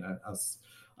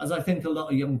 as I think a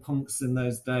lot of young punks in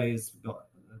those days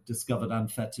discovered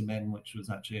amphetamine, which was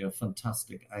actually a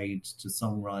fantastic aid to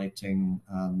songwriting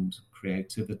and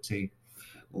creativity,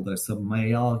 although some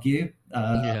may argue.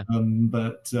 I'm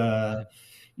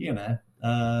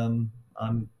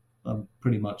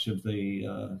pretty much of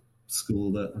the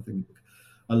school that I think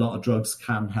a lot of drugs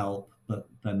can help, but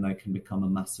then they can become a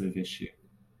massive issue,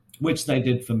 which they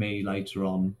did for me later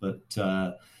on. But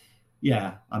I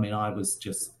was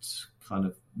just kind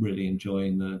of really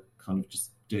enjoying the kind of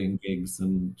just doing gigs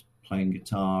and playing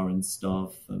guitar and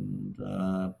stuff, and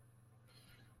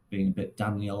being a bit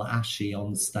Daniel Ashy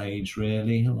on stage,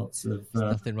 really. Lots of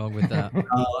nothing wrong with that.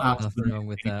 Nothing wrong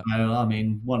with that. I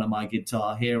mean, one of my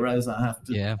guitar heroes, I have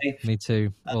to say. Me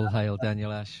too. All hail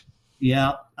Daniel Ash.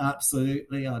 Yeah,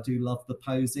 absolutely. I do love the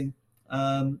posing.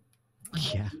 I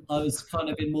was kind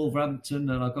of in Wolverhampton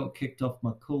and I got kicked off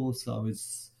my course. I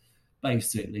was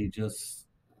basically just,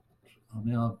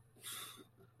 I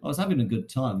was having a good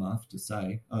time, I have to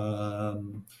say.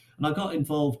 And I got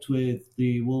involved with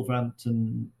the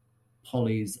Wolverhampton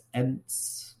Polly's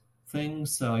Ents thing.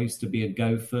 So I used to be a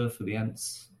gopher for the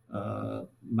Ents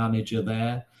manager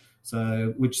there,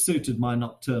 which suited my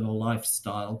nocturnal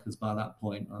lifestyle, because by that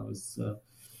point I was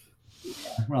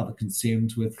rather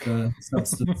consumed with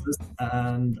substances.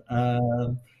 And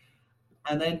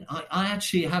then I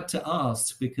actually had to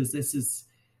ask, because there's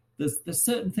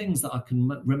certain things that I can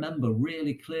remember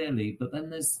really clearly, but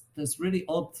then there's really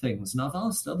odd things. And I've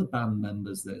asked other band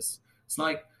members this. It's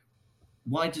like,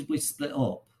 why did we split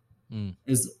up?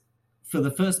 Is for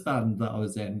the first band that I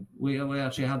was in, we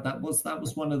actually had that was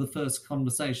one of the first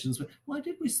conversations. Why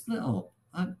did we split up?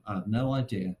 I have no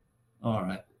idea. All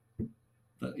right.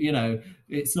 But,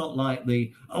 it's not like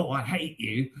I hate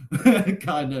you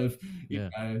kind of,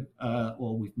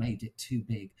 or we've made it too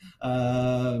big.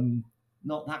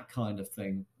 Not that kind of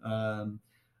thing.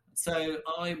 So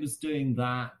I was doing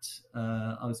that.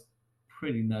 I was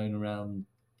pretty known around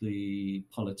the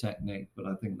Polytechnic, but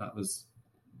I think that was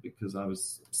because I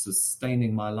was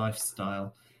sustaining my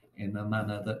lifestyle in a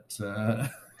manner that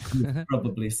was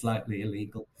probably slightly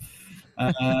illegal.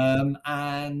 And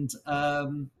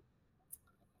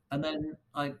then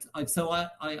I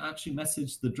actually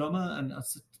messaged the drummer and I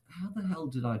said, "How the hell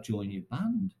did I join your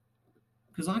band?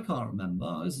 Because I can't remember.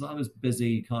 I was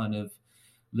busy kind of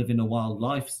living a wild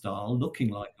lifestyle, looking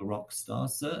like a rock star,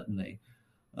 certainly."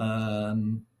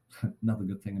 Another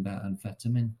good thing about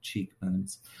amphetamine,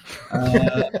 cheekbones.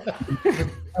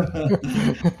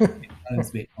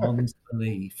 turns me on to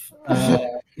belief.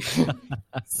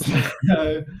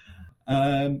 So,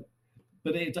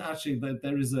 but it actually,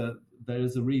 there is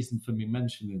a reason for me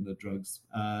mentioning the drugs.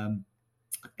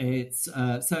 It's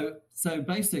so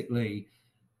basically,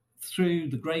 through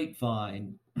the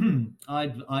grapevine,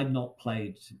 I'd not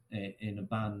played in a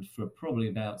band for probably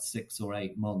about 6 or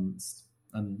 8 months,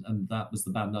 and that was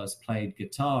the band I was played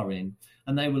guitar in,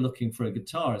 and they were looking for a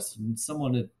guitarist, and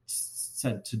someone had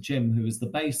said to Jim, who was the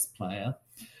bass player,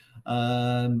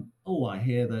 "Oh, I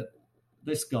hear that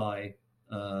this guy,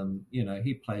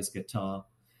 he plays guitar."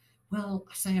 Well,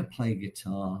 I say I play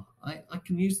guitar. I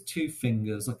can use 2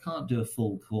 fingers. I can't do a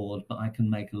full chord, but I can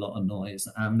make a lot of noise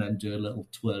and then do a little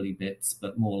twirly bits,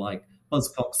 but more like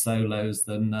Buzzcock solos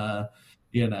than,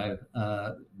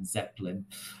 Zeppelin.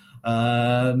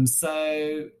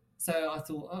 So I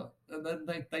thought, oh, and then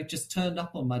they just turned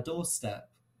up on my doorstep,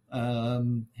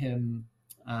 him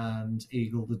and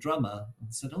Eagle, the drummer,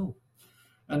 and said, "Oh,"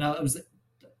 and I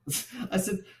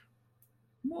said,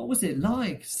 "What was it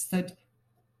like?" Said,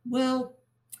 "Well,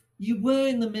 you were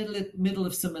in the middle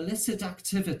of some illicit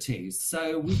activities,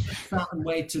 so we just sat and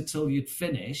waited till you'd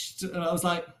finished." And I was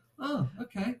like, "Oh,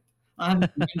 okay." I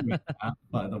haven't remembered that,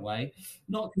 by the way,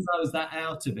 not because I was that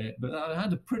out of it, but I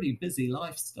had a pretty busy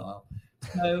lifestyle.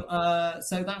 So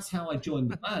that's how I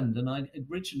joined the band, and I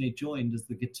originally joined as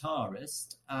the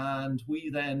guitarist, and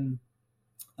we then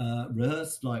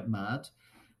rehearsed like mad.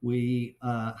 We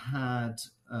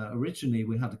originally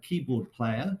we had a keyboard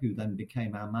player who then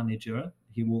became our manager.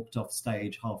 He walked off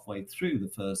stage halfway through the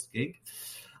first gig.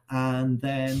 And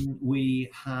then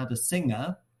we had a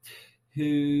singer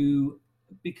who,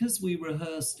 because we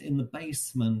rehearsed in the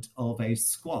basement of a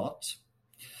squat,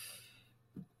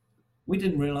 we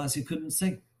didn't realize he couldn't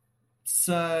sing.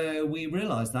 So we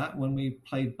realized that when we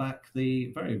played back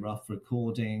the very rough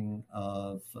recording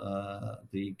of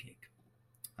the gig.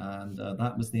 And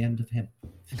that was the end of him.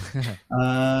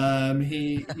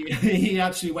 He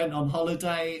actually went on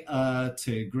holiday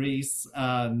to Greece,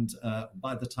 and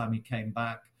by the time he came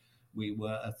back, we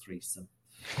were a threesome.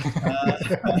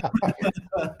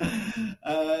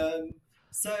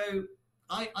 So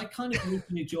I kind of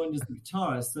originally joined as the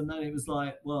guitarist, and then it was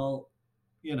like, well,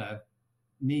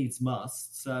 needs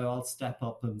must, so I'll step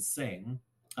up and sing.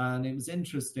 And it was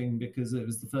interesting because it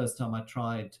was the first time I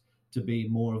tried to be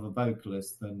more of a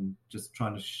vocalist than just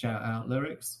trying to shout out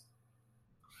lyrics.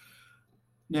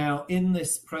 Now, in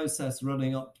this process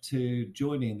running up to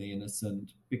joining The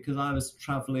Innocent, because I was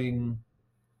traveling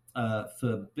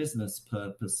for business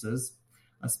purposes,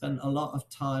 I spent a lot of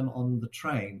time on the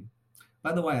train.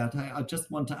 By the way, I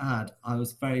just want to add, I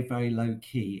was very, very low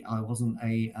key. I wasn't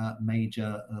a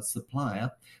major supplier.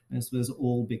 This was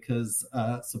all because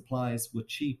supplies were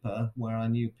cheaper where I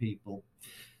knew people.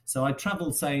 So I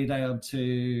travelled, say, down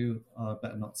to, I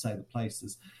better not say the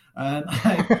places.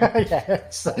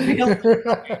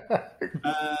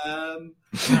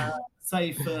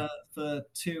 Say for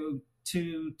 2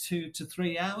 to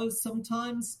 3 hours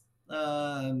sometimes.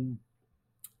 And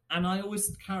I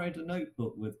always carried a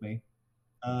notebook with me.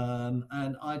 And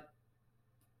a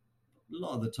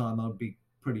lot of the time I'd be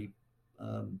pretty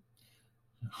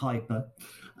hyper.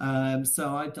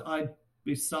 So I'd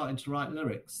be starting to write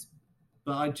lyrics.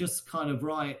 But I just kind of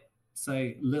write,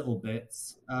 say, little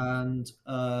bits, and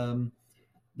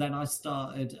then I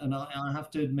started, and I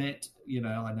have to admit, I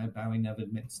know Bowie never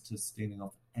admits to stealing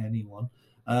off anyone.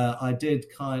 I did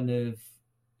kind of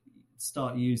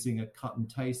start using a cut and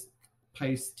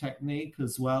paste technique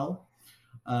as well,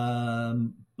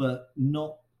 but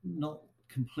not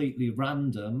completely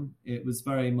random. It was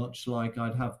very much like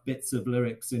I'd have bits of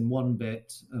lyrics in one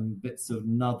bit and bits of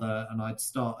another, and I'd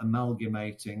start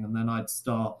amalgamating, and then I'd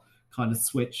start kind of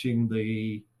switching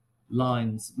the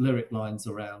lyric lines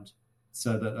around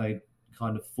so that they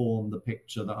kind of form the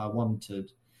picture that I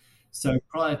wanted. So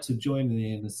prior to joining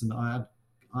The Innocent, I'd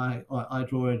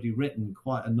already written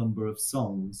quite a number of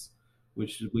songs,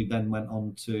 which we then went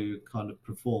on to kind of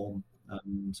perform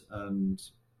and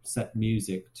set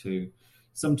music to.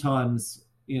 Sometimes,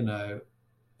 I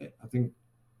think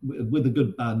with a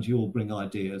good band, you all bring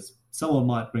ideas. Someone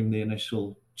might bring the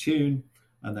initial tune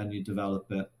and then you develop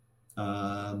it.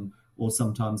 Or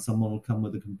sometimes someone will come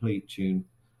with a complete tune.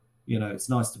 It's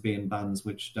nice to be in bands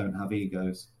which don't have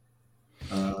egos.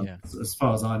 As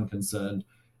far as I'm concerned,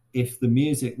 if the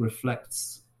music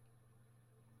reflects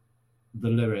the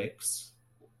lyrics,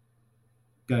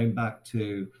 going back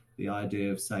to the idea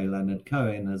of, say, Leonard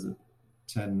Cohen as a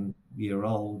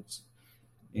 10-year-old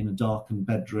in a darkened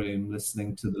bedroom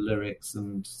listening to the lyrics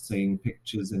and seeing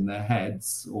pictures in their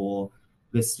heads, or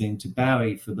listening to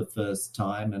Bowie for the first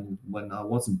time, and when I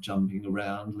wasn't jumping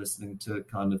around, listening to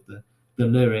kind of the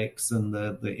lyrics and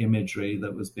the imagery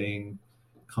that was being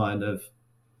kind of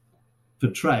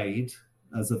portrayed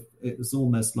it was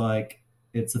almost like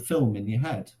it's a film in your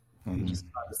head. You're just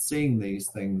kind of seeing these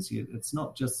things. It's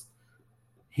not just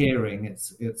hearing;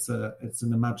 it's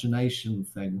an imagination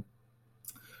thing.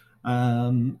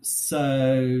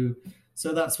 So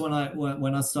that's when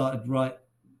I started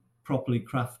properly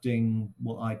crafting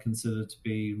what I consider to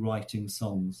be writing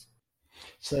songs.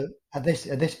 So at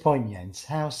this point, Jens,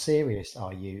 how serious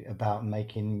are you about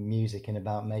making music and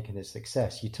about making a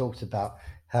success? You talked about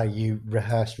how you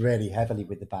rehearsed really heavily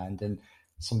with the band, and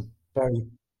some very,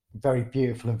 very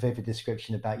beautiful and vivid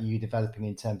description about you developing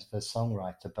in terms of a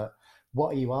songwriter. But what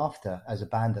are you after as a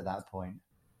band at that point?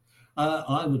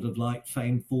 I would have liked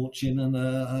fame, fortune, and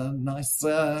a nice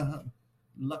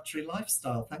luxury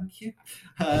lifestyle. Thank you.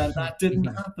 That didn't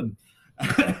happen.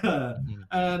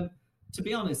 To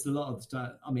be honest, a lot of the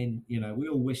time, I mean, we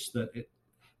all wish that it.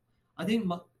 I think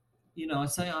I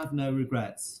say I have no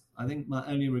regrets. I think my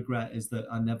only regret is that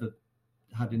I never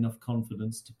had enough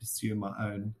confidence to pursue my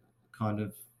own kind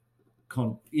of,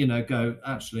 go,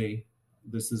 actually,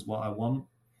 this is what I want.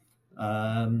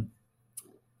 I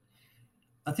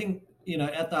think,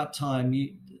 at that time,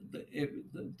 the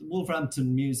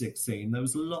Wolverhampton music scene, there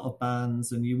was a lot of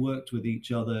bands and you worked with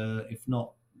each other, if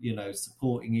not,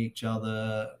 supporting each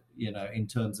other, in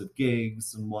terms of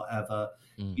gigs and whatever.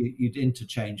 You'd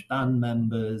interchange band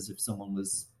members. If someone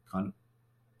was kind of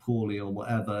poorly or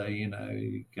whatever,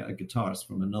 you get a guitarist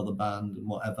from another band and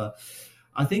whatever.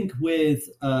 I think with,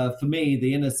 for me,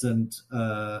 the Innocent...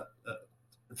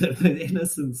 the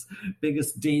Innocent's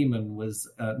biggest demon was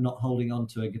not holding on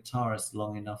to a guitarist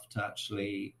long enough to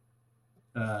actually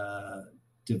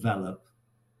develop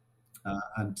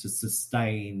and to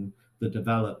sustain the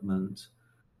development.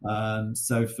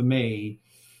 So for me,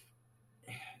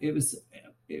 it was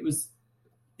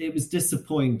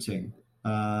disappointing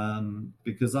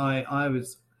because I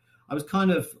was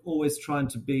kind of always trying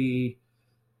to be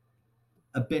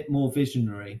a bit more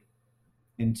visionary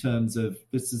in terms of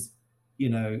this is.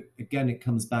 Again, it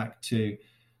comes back to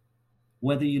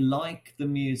whether you like the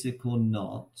music or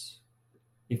not.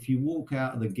 If you walk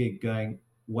out of the gig going,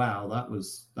 "Wow, that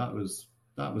was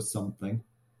something,"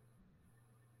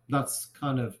 that's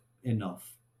kind of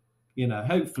enough.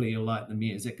 Hopefully you'll like the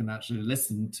music and actually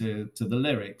listen to the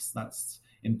lyrics. That's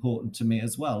important to me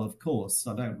as well. Of course,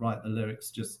 I don't write the lyrics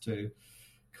just to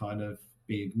kind of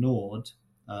be ignored,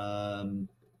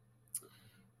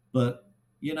 but.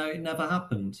 It never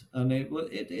happened, and it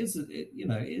is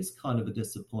kind of a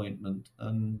disappointment,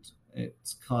 and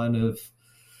it's kind of,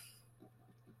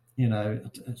 I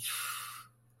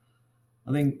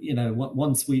think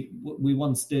once we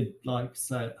once did like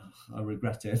so, I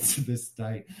regret it to this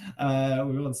day.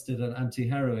 We once did an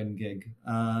anti-heroin gig,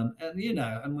 and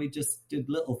we just did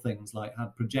little things like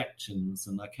had projections,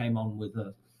 and I came on with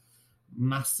a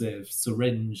massive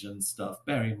syringe and stuff.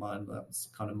 Bearing in mind that was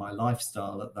kind of my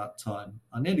lifestyle at that time.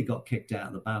 I nearly got kicked out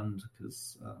of the band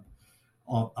because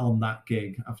on that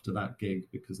gig, after that gig,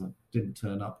 because I didn't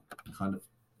turn up kind of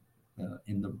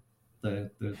in the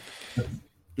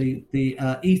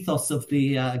ethos of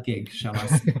the gig, shall I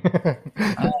say.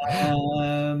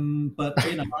 But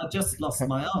I just lost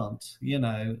my aunt,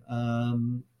 the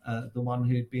one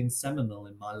who'd been seminal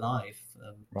in my life,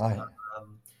 and, right.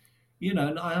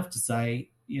 And I have to say,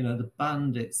 the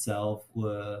band itself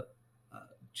were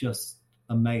just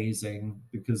amazing,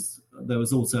 because there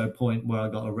was also a point where I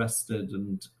got arrested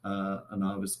and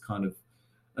I was kind of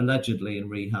allegedly in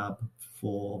rehab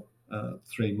for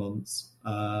 3 months,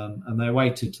 and they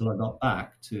waited till I got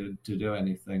back to do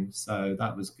anything. So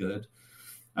that was good.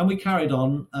 And we carried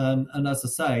on. And as I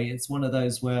say, it's one of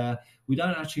those where we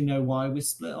don't actually know why we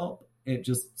split up. It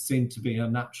just seemed to be a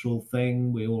natural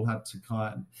thing. We all had to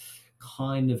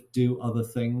kind of do other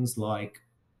things like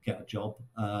get a job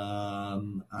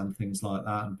and things like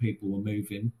that, and people were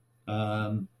moving.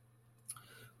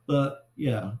 But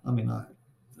yeah, I mean,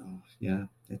 yeah.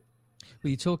 Well,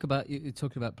 you're talking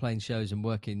about playing shows and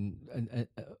working and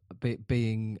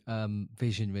being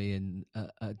visionary and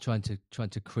trying to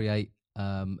create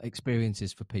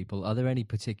experiences for people. Are there any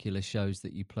particular shows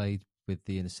that you played with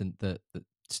the Innocent that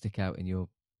stick out in your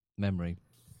memory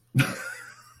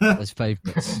as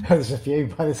favourites? There's a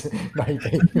few,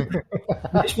 maybe.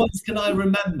 Which ones can I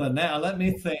remember now? Let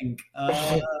me think.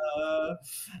 No,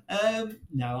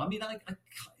 I mean, I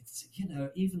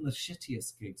even the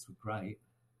shittiest gigs were great.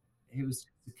 It was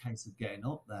just a case of getting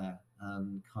up there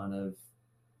and kind of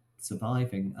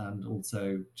surviving, and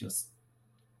also just,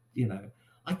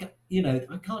 I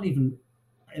can't even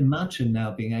imagine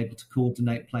now being able to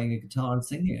coordinate playing a guitar and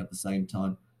singing at the same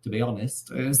time. To be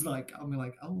honest, it was like, I'm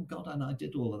like, oh God, and I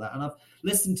did all of that. And I've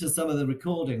listened to some of the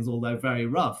recordings, although very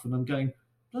rough, and I'm going,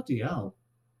 bloody hell,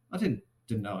 I didn't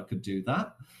know I could do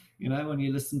that. You know, when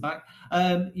you listen back.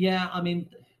 Yeah, I mean,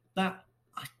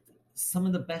 some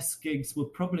of the best gigs were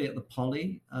probably at the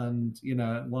Poly, and you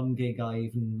know, at one gig I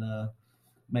even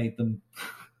made them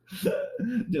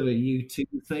do a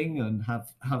YouTube thing and have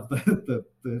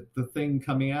the thing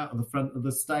coming out of the front of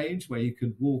the stage where you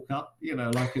could walk up, you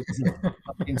know, like it was a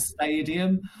fucking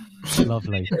stadium.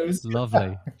 Lovely.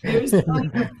 Lovely. It was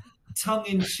like tongue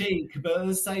in cheek, but at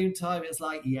the same time, it's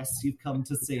like, yes, you've come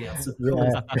to see us, of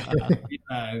course. You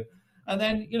know. And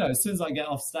then, you know, as soon as I get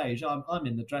off stage, I'm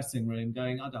in the dressing room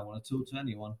going, I don't want to talk to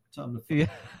anyone. You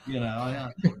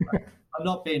know, I'm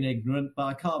not being ignorant, but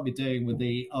I can't be doing with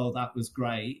the, oh, that was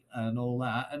great and all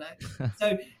that. And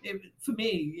so for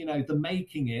me, you know, the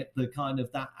making it, the kind of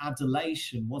that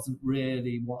adulation wasn't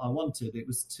really what I wanted. It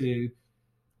was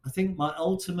I think my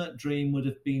ultimate dream would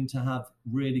have been to have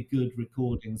really good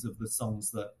recordings of the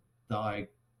songs that I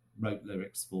wrote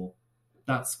lyrics for.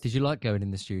 Did you like going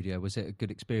in the studio? Was it a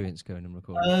good experience going and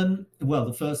recording? Well,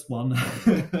 the first one,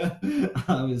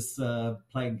 I was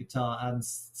playing guitar and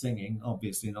singing,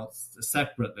 obviously not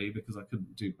separately because I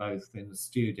couldn't do both in the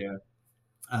studio.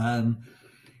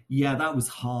 Yeah, that was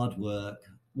hard work.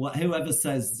 Whoever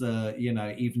says, you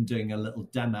know, even doing a little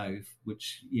demo,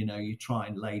 which, you know, you try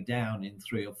and lay down in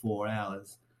 3 or 4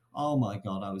 hours. Oh my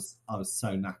God, I was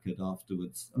so knackered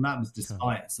afterwards. And that was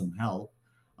despite some help.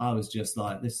 I was just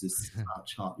like, this is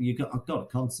such hard. I've got to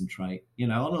concentrate. You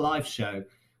know, on a live show,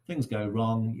 things go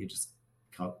wrong. You just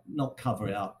not cover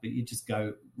it up, but you just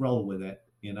go roll with it.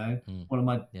 You know, one of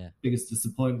my biggest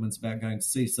disappointments about going to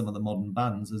see some of the modern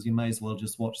bands is you may as well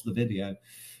just watch the video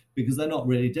because they're not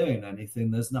really doing anything.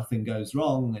 There's nothing goes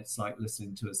wrong. It's like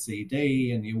listening to a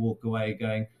CD and you walk away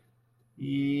going,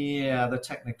 yeah, they're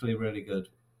technically really good.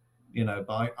 You know,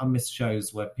 but I miss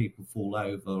shows where people fall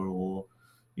over or,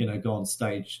 you know, go on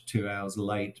stage 2 hours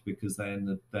late because they're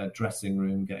in their dressing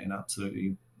room getting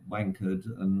absolutely wankered.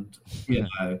 And, you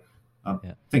know, I'm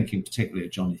thinking particularly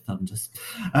of Johnny Thunders.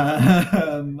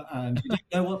 And you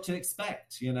don't know what to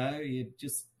expect, you know. You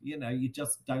just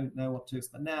don't know what to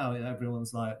expect. Now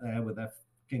everyone's like there with their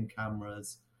fucking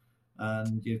cameras.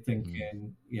 And you're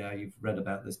thinking, you've read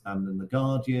about this band in The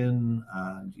Guardian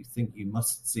and you think you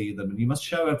must see them and you must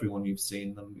show everyone you've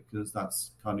seen them because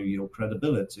that's kind of your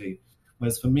credibility.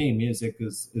 Whereas for me, music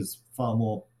is far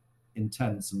more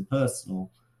intense and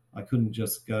personal. I couldn't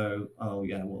just go, oh,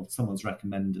 yeah, well, someone's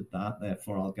recommended that,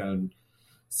 therefore I'll go and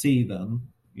see them.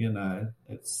 You know,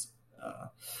 it's...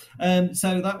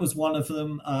 so that was one of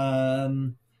them.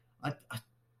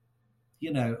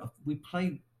 We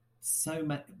played so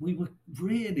much. We were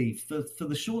really, for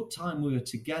the short time we were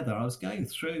together, I was going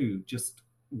through just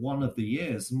one of the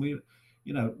years. And we,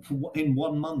 you know, in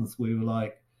 1 month, we were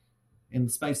like, in the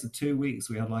space of 2 weeks,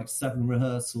 we had like 7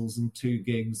 rehearsals and 2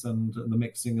 gigs and the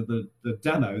mixing of the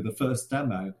demo, the first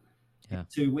demo, in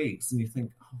 2 weeks. And you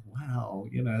think, oh, wow,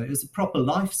 you know, it's a proper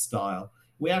lifestyle.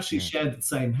 We actually shared the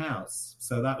same house.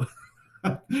 So that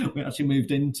we actually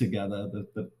moved in together,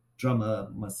 the drummer,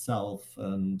 myself,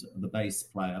 and the bass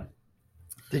player.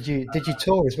 Did you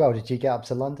tour as well? Did you get up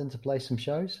to London to play some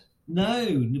shows? No,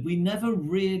 we never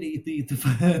really.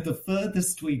 The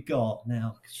furthest we got.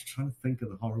 Now, I'm trying to think of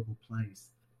the horrible place.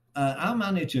 Our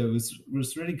manager was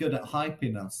really good at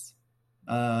hyping us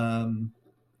and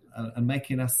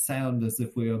making us sound as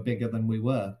if we were bigger than we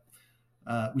were,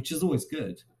 which is always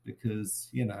good because,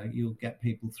 you know, you'll get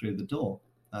people through the door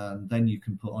and then you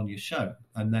can put on your show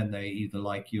and then they either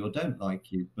like you or don't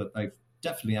like you, but they've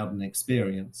definitely had an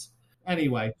experience.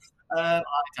 Anyway, I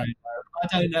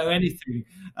don't know anything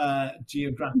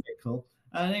geographical.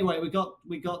 Anyway, we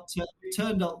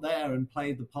turned up there and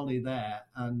played the Poly there,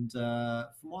 and from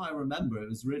what I remember, it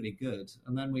was really good.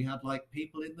 And then we had like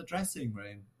people in the dressing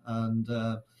room, and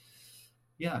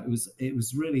it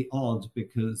was really odd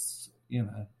because, you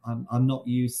know, I'm not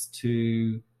used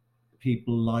to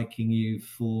people liking you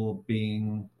for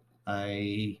being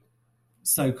a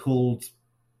so-called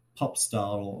pop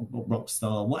star or rock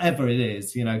star, whatever it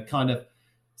is, you know, kind of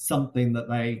something that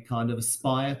they kind of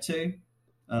aspire to,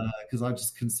 because I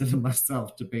just consider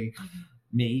myself to be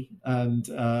me. And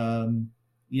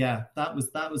that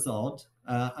was odd.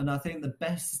 And I think the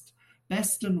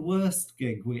best and worst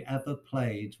gig we ever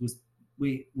played was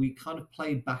we kind of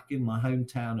played back in my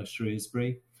hometown of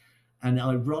Shrewsbury. And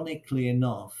ironically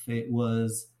enough, it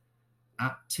was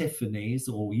at Tiffany's,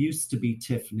 or used to be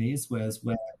Tiffany's, where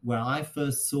I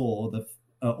first saw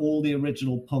all the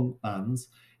original punk bands.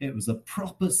 It was a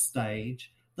proper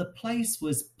stage. the place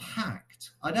was packed.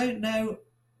 I don't know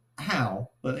how,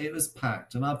 but it was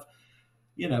packed. And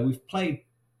we've played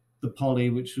the Poly,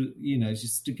 which,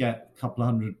 just to get a couple of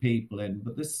hundred people in,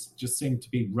 but this just seemed to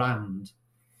be rammed.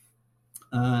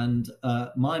 And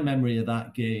my memory of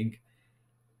that gig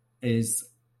is,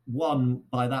 one,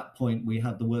 by that point, we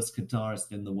had the worst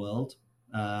guitarist in the world.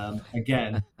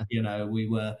 Again,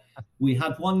 we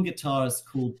had one guitarist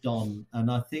called Don,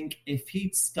 and I think if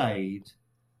he'd stayed,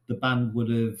 the band would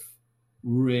have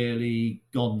really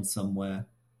gone somewhere,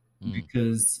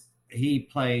 because he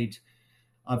played.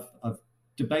 I've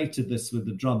debated this with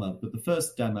the drummer, but the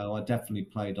first demo I definitely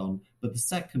played on, but the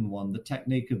second one, the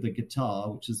technique of the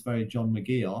guitar, which is very John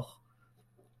McGeoch,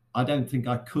 I don't think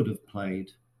I could have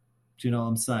played. Do you know what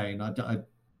I'm saying? I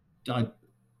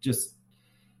just,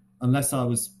 unless I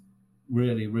was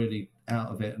really, really out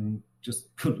of it and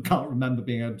just can't remember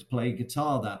being able to play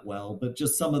guitar that well, but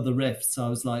just some of the riffs, I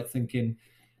was like thinking,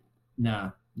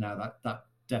 no, that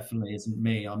definitely isn't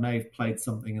me. I may have played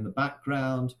something in the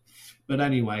background, but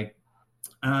anyway,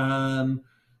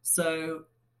 so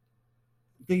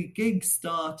the gig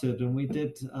started and we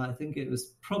did, I think it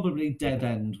was probably Dead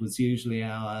End was usually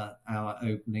our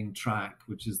opening track,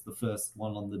 which is the first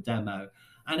one on the demo.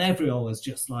 And everyone was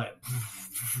just like,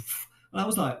 and I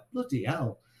was like, bloody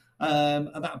hell.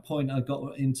 At that point, I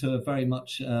got into a very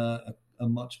much, a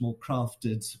much more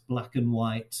crafted black and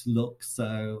white look.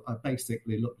 So I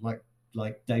basically looked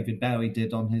like David Bowie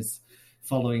did on his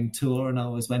following tour, and I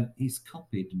always went, he's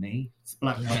copied me. It's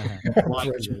black,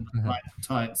 white,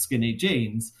 tight, skinny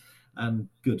jeans and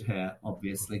good hair,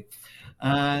 obviously.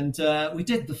 And we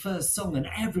did the first song, and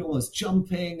everyone was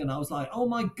jumping, and I was like, oh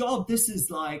my god, this is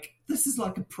like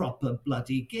a proper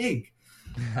bloody gig.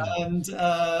 And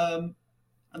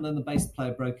then the bass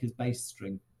player broke his bass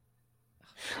string.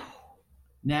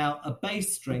 Now, a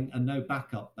bass string and no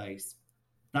backup bass.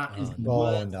 That is the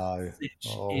worst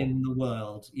stitch in the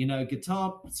world.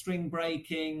 Guitar string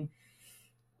breaking,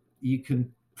 you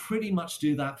can pretty much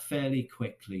do that fairly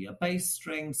quickly. A bass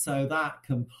string, so that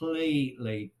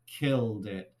completely killed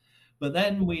it. But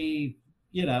then we,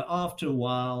 after a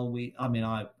while,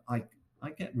 I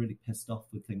get really pissed off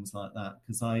with things like that,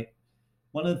 because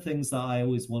one of the things that I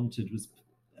always wanted was,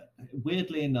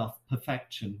 weirdly enough,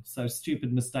 perfection. So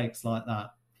stupid mistakes like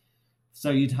that.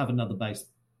 So you'd have another bass,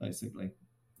 basically.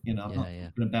 I'm not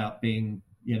talking about being,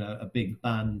 a big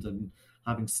band and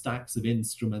having stacks of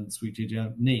instruments which you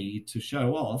don't need to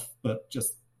show off, but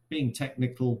just being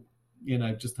technical,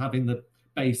 just having the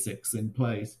basics in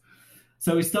place.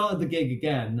 So we started the gig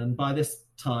again, and by this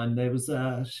time there was,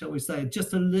 shall we say,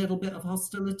 just a little bit of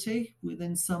hostility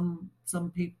within some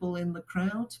people in the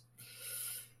crowd.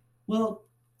 Well,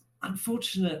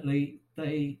 unfortunately,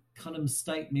 they kind of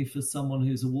mistake me for someone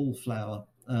who's a wallflower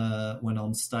when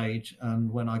on stage, and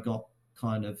when I got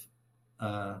kind of,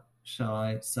 shall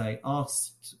I say,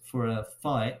 asked for a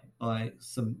fight by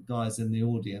some guys in the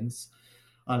audience,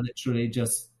 I literally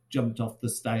just jumped off the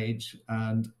stage,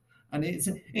 and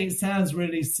it sounds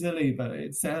really silly, but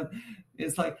it's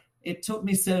like it took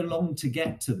me so long to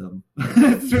get to them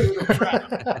through the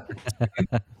crowd.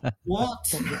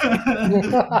 What?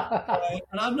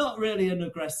 And I'm not really an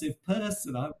aggressive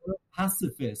person. I'm a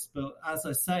pacifist. But as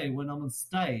I say, when I'm on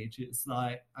stage, it's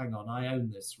like, hang on, I own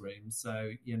this room.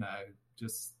 So,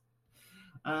 just...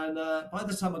 And by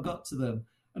the time I got to them,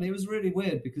 and it was really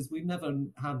weird because we never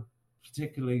had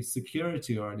particularly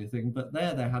security or anything, but they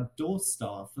had door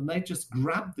staff, and they just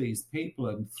grabbed these people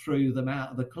and threw them out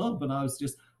of the club. And I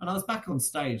was back on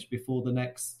stage before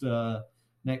the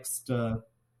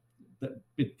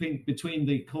between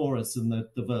the chorus and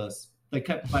the verse. They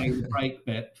kept playing the break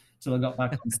bit till I got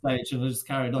back on stage, and I just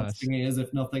carried on singing as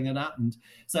if nothing had happened.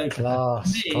 So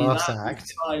class act.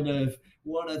 Was kind of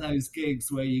one of those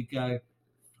gigs where you go,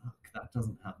 fuck, that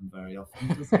doesn't happen very often,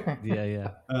 does it?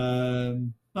 Yeah.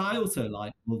 But I also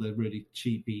like all the really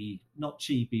not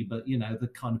cheapy, but, the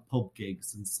kind of pub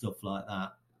gigs and stuff like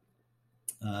that.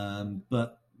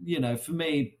 But, for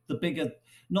me, the bigger,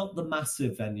 not the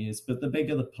massive venues, but the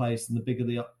bigger the place and the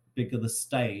bigger the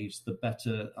stage, the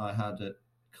better I had at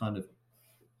kind of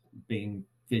being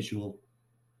visual.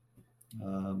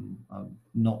 I'm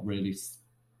not really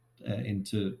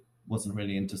wasn't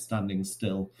really into standing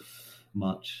still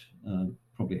much.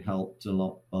 Probably helped a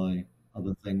lot by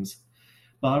other things.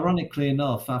 But ironically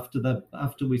enough,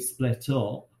 after we split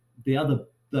up, the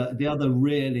other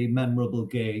really memorable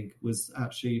gig was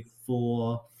actually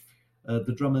for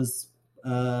the drummer's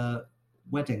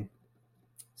wedding.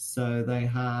 So they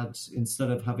had,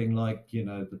 instead of having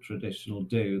the traditional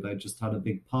do, they just had a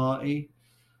big party,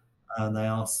 and they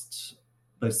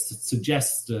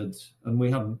suggested, and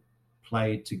we hadn't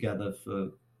played together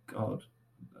for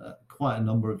quite a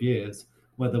number of years,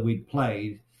 whether we'd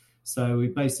played. So we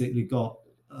basically got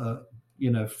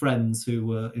friends who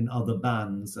were in other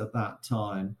bands at that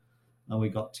time, and we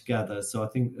got together. So I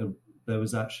think there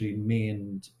was actually me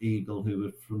and Eagle, who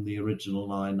were from the original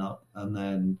lineup, and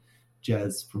then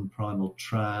Jez from Primal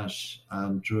Trash,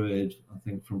 and Druid, I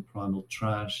think, from Primal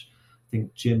Trash. I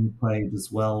think Jim played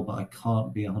as well, but I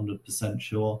can't be 100%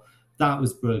 sure. That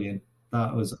was brilliant.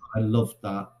 I loved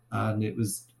that. And it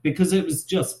was because it was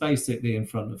just basically in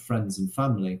front of friends and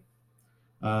family.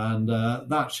 And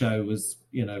that show was,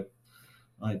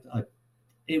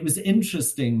 it was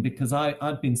interesting because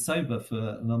I'd been sober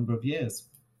for a number of years.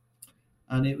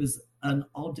 And it was an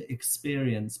odd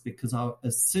experience because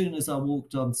as soon as I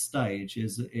walked on stage,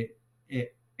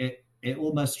 it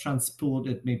almost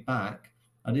transported me back.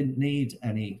 I didn't need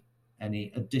any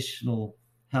additional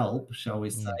help, shall we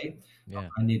say. Yeah.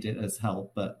 I needed it as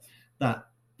help, but that,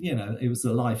 it was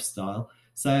a lifestyle.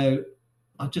 So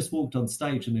I just walked on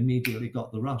stage and immediately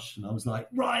got the rush, and I was like,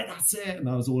 right, that's it. And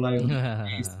I was all over the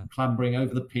place, clambering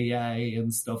over the PA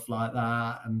and stuff like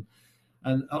that. And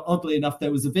oddly enough,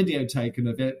 there was a video taken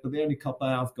of it, but the only copy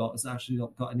I've got has actually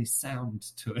not got any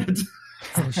sound to it.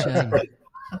 Oh, shame.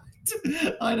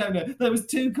 I don't know. There was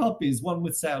 2 copies, one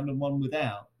with sound and one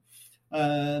without.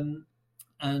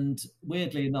 And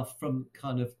weirdly enough, from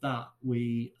kind of that,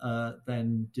 we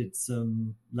then did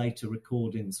some later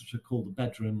recordings, which are called the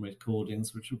bedroom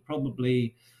recordings, which were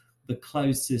probably the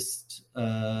closest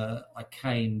I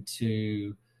came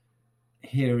to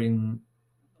hearing,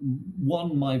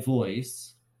 my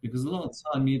voice, because a lot of the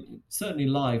time, certainly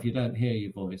live, you don't hear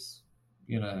your voice,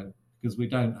 because we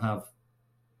don't have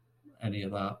any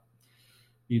of that.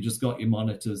 You just got your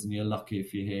monitors, and you're lucky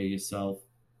if you hear yourself.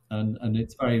 And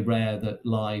it's very rare that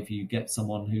live you get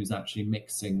someone who's actually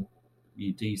mixing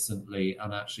you decently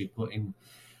and actually putting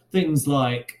things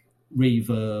like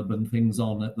reverb and things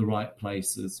on at the right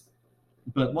places.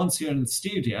 But once you're in the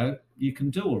studio, you can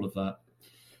do all of that.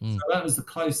 So that was the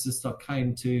closest I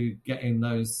came to getting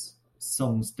those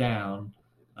songs down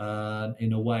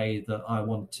in a way that I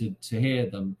wanted to hear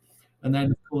them. And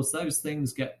then, of course, those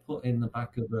things get put in the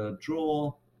back of a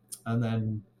drawer, and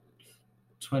then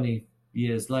 20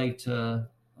 years later,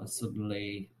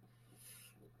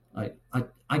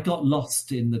 I got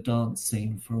lost in the dance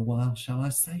scene for a while, shall I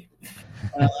say,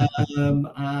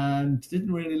 and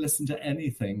didn't really listen to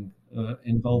anything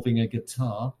involving a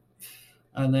guitar.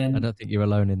 And then I don't think you're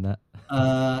alone in that.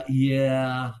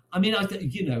 Yeah, I mean,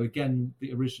 again,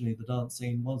 originally the dance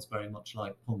scene was very much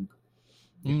like punk.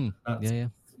 Yeah.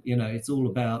 It's all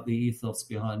about the ethos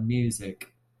behind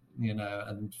music.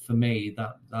 And for me,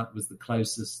 that was the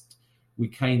closest we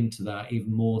came to that,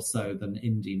 even more so than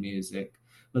indie music.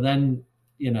 But then,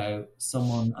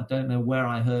 someone, I don't know where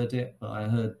I heard it, but I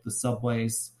heard the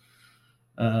Subways,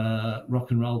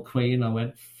 Rock and Roll Queen. I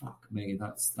went, fuck me,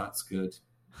 that's good.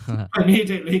 I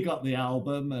immediately got the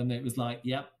album, and it was like,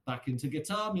 yep, back into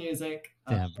guitar music.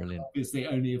 Yeah, brilliant. Obviously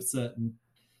only of certain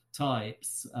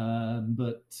types.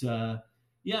 But then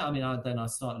I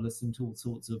started listening to all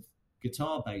sorts of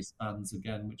guitar-based bands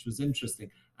again, which was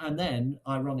interesting. And then,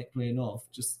 ironically enough,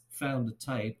 just found a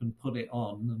tape and put it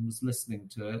on and was listening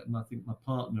to it. And I think my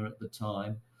partner at the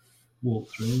time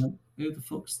walked through and went, who the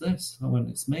fuck's this? I went,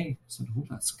 it's me. I said, oh,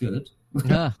 that's good.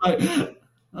 Yeah.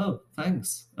 Oh,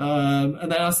 thanks.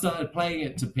 And then I started playing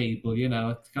it to people,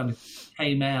 I kind of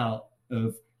came out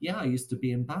of, I used to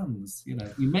be in bands. You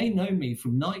may know me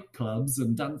from nightclubs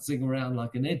and dancing around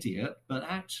like an idiot, but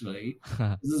actually,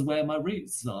 this is where my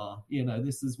roots are.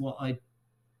 This is what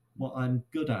I'm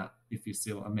good at, if you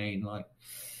see what I mean. Like,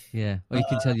 yeah, well, you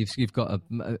can tell you've got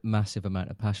a massive amount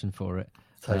of passion for it.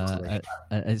 Totally.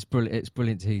 And it's brilliant. It's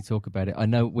brilliant to hear you talk about it. I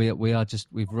know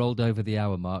we've rolled over the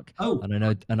hour mark. Oh,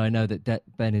 and I know that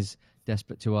Ben is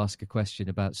desperate to ask a question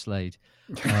about Slade.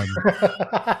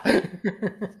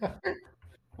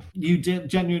 You did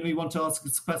genuinely want to ask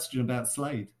us a question about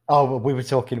Slade? Oh, well, we were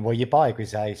talking. Well, your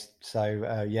biography,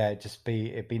 so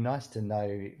it'd be nice to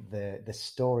know the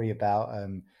story about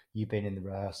you being in the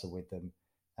rehearsal with them.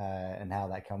 And how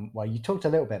that came. Well, you talked a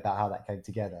little bit about how that came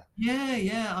together.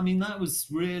 Yeah. I mean, that was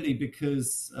really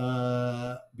because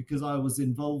I was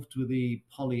involved with the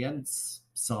Polyence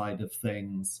side of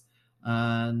things,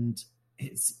 and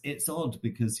it's odd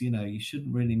because you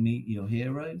shouldn't really meet your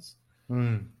heroes.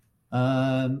 But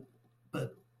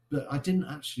I didn't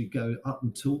actually go up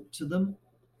and talk to them.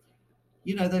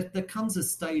 There comes a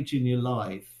stage in your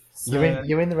life. So,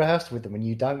 you're in the rehearsal with them and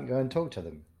you don't go and talk to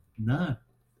them. No.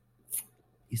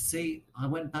 You see, I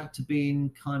went back to being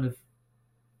kind of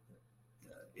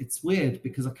it's weird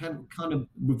because I kind of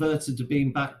reverted to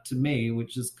being back to me,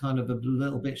 which is kind of a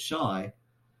little bit shy.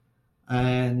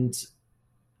 And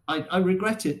I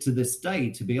regret it to this day,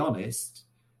 to be honest,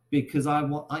 because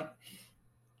I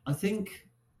think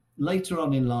later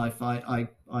on in life, I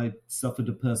suffered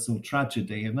a personal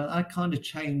tragedy, and I kind of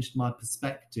changed my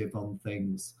perspective on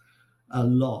things a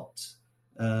lot.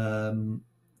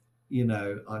 You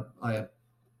know, I'll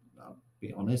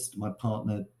be honest, my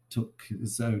partner took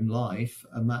his own life,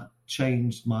 and that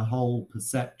changed my whole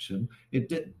perception.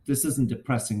 This isn't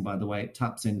depressing, by the way. It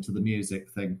taps into the music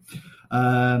thing,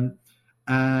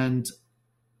 and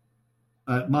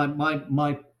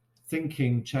my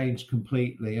thinking changed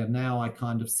completely, and now I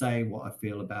kind of say what I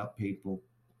feel about people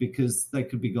because they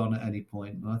could be gone at any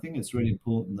point. And I think it's really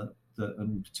important that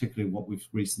and particularly what we've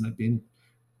recently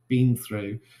been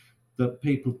through, that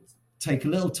people take a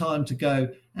little time to go,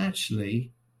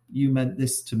 actually, you meant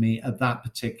this to me at that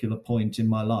particular point in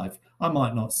my life. I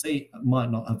might not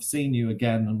have seen you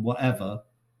again and whatever.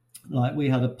 Like we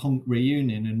had a punk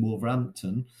reunion in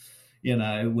Wolverhampton, you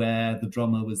know, where the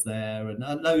drummer was there and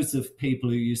loads of people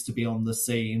who used to be on the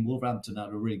scene. Wolverhampton had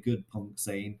a really good punk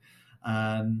scene.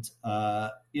 And,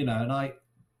 you know, and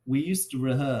we used to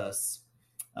rehearse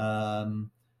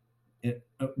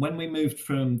when we moved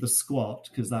from the Squat,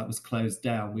 because that was closed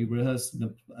down, we rehearsed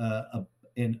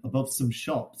in above some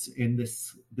shops in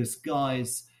this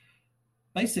guy's,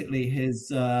 basically his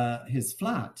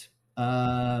flat.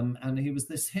 And he was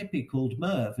this hippie called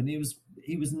Merv, and he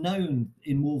was known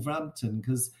in Wolverhampton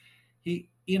because he,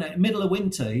 you know, in middle of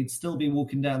winter, he'd still be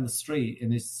walking down the street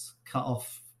in his cut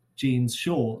off jeans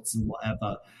shorts and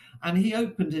whatever. And he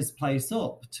opened his place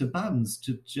up to bands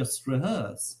to just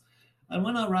rehearse. And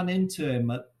when I ran into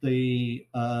him at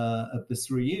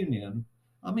this reunion,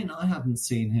 I mean, I hadn't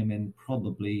seen him in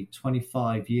probably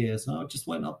 25 years. And I just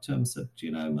went up to him and said, do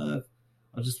you know, Merv,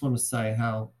 I just want to say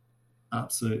how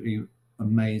absolutely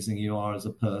amazing you are as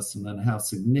a person and how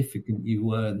significant you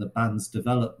were in the band's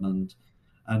development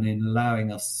and in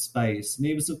allowing us space. And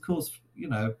he was, of course, you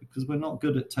know, because we're not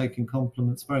good at taking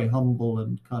compliments, very humble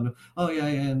and kind of, oh,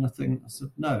 yeah, nothing. I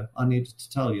said, no, I needed to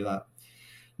tell you that.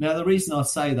 Now, the reason I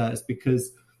say that is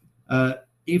because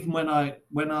even when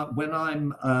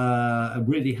I'm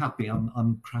really happy,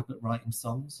 I'm crap at writing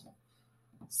songs.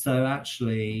 So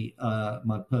actually,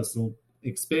 my personal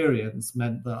experience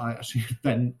meant that I actually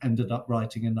then ended up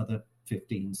writing another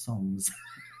 15 songs.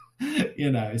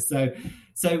 You know, so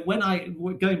when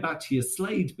going back to your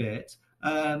Slade bit,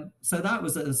 so that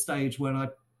was at a stage when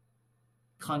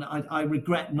I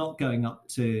regret not going up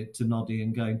to Noddy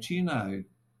and going, do you know,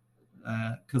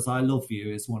 Because I Love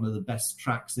You is one of the best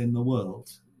tracks in the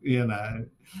world, you know,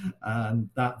 and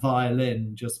that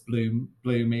violin just blew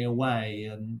me away,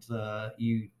 and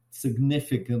you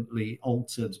significantly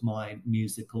altered my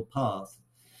musical path,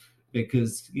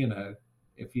 because, you know,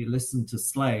 if you listen to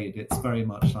Slade, it's very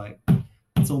much like,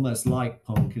 it's almost like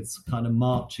punk. It's kind of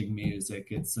marching music.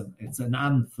 It's an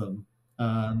anthem,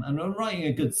 and writing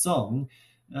a good song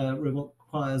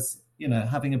requires, you know,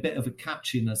 having a bit of a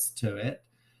catchiness to it.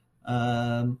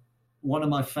 One of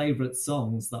my favorite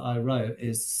songs that I wrote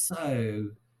is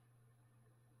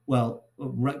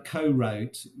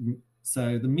co-wrote.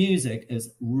 So the music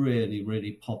is really,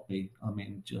 really poppy. I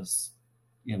mean, just,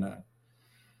 you know,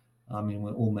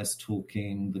 we're almost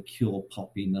talking The Cure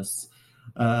poppiness.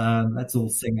 Let's all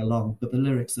sing along, but the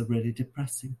lyrics are really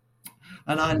depressing.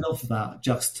 And I love that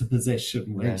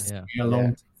juxtaposition with singing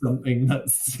along to something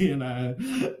that's, you know,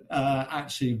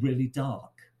 actually really dark.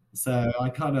 So I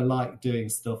kind of like doing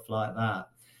stuff like that,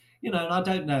 you know, and I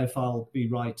don't know if I'll be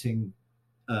writing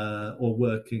or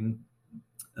working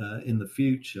in the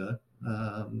future.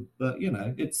 But, you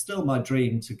know, it's still my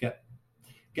dream to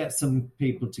get some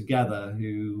people together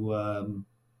who,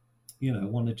 you know,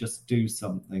 want to just do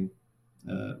something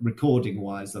recording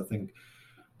wise. I think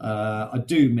I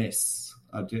do miss.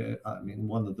 I mean,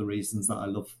 one of the reasons that I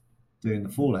love doing the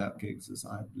Fallout gigs is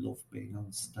I love being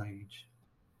on stage.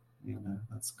 You know,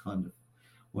 that's kind of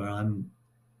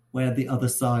where the other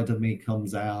side of me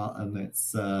comes out, and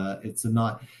it's a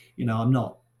night. You know, I'm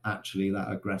not actually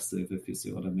that aggressive, if you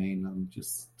see what I mean. I'm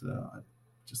just I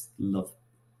just love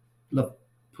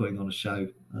putting on a show,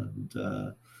 and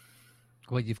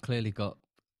well, you've clearly got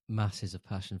masses of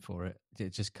passion for it.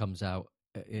 It just comes out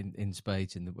in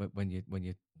spades when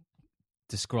you're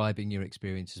describing your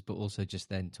experiences, but also just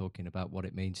then talking about what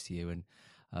it means to you.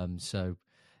 And so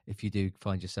if you do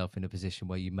find yourself in a position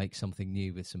where you make something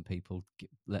new with some people,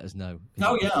 let us know.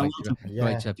 Oh yeah,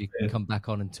 great to have you come back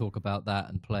on and talk about that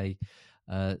and play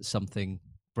something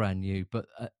brand new. But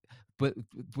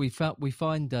we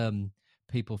find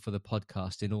people for the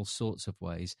podcast in all sorts of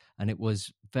ways, and it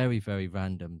was very, very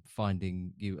random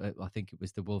finding you. I think it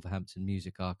was the Wolverhampton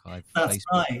Music Archive That's Facebook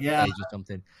right, yeah. page or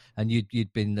something, and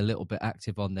you'd been a little bit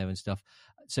active on there and stuff.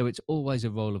 So it's always a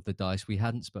roll of the dice. We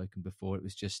hadn't spoken before. It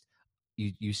was just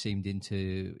you seemed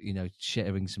into, you know,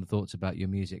 sharing some thoughts about your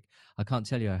music. I can't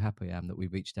tell you how happy I am that we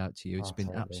reached out to you. It's been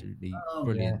totally. absolutely Oh,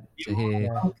 brilliant yeah. to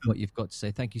hear welcome. what you've got to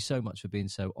say. Thank you so much for being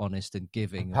so honest and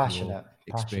giving And of your passionate,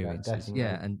 experiences. definitely.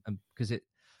 Yeah, and because it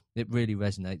really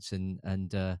resonates, and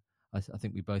I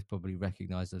think we both probably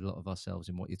recognise a lot of ourselves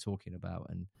in what you're talking about.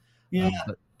 And Yeah.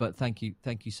 But thank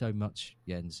you so much,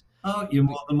 Jens. Oh, you're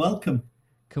more than welcome.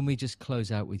 Can we just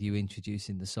close out with you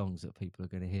introducing the songs that people are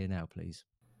going to hear now, please?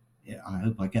 Yeah, I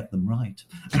hope I get them right.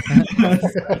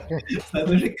 So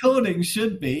the recording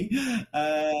should be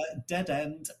Dead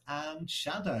End and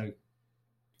Shadow.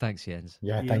 Thanks, Jens.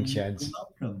 Yeah, thanks, Jens.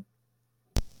 You're welcome.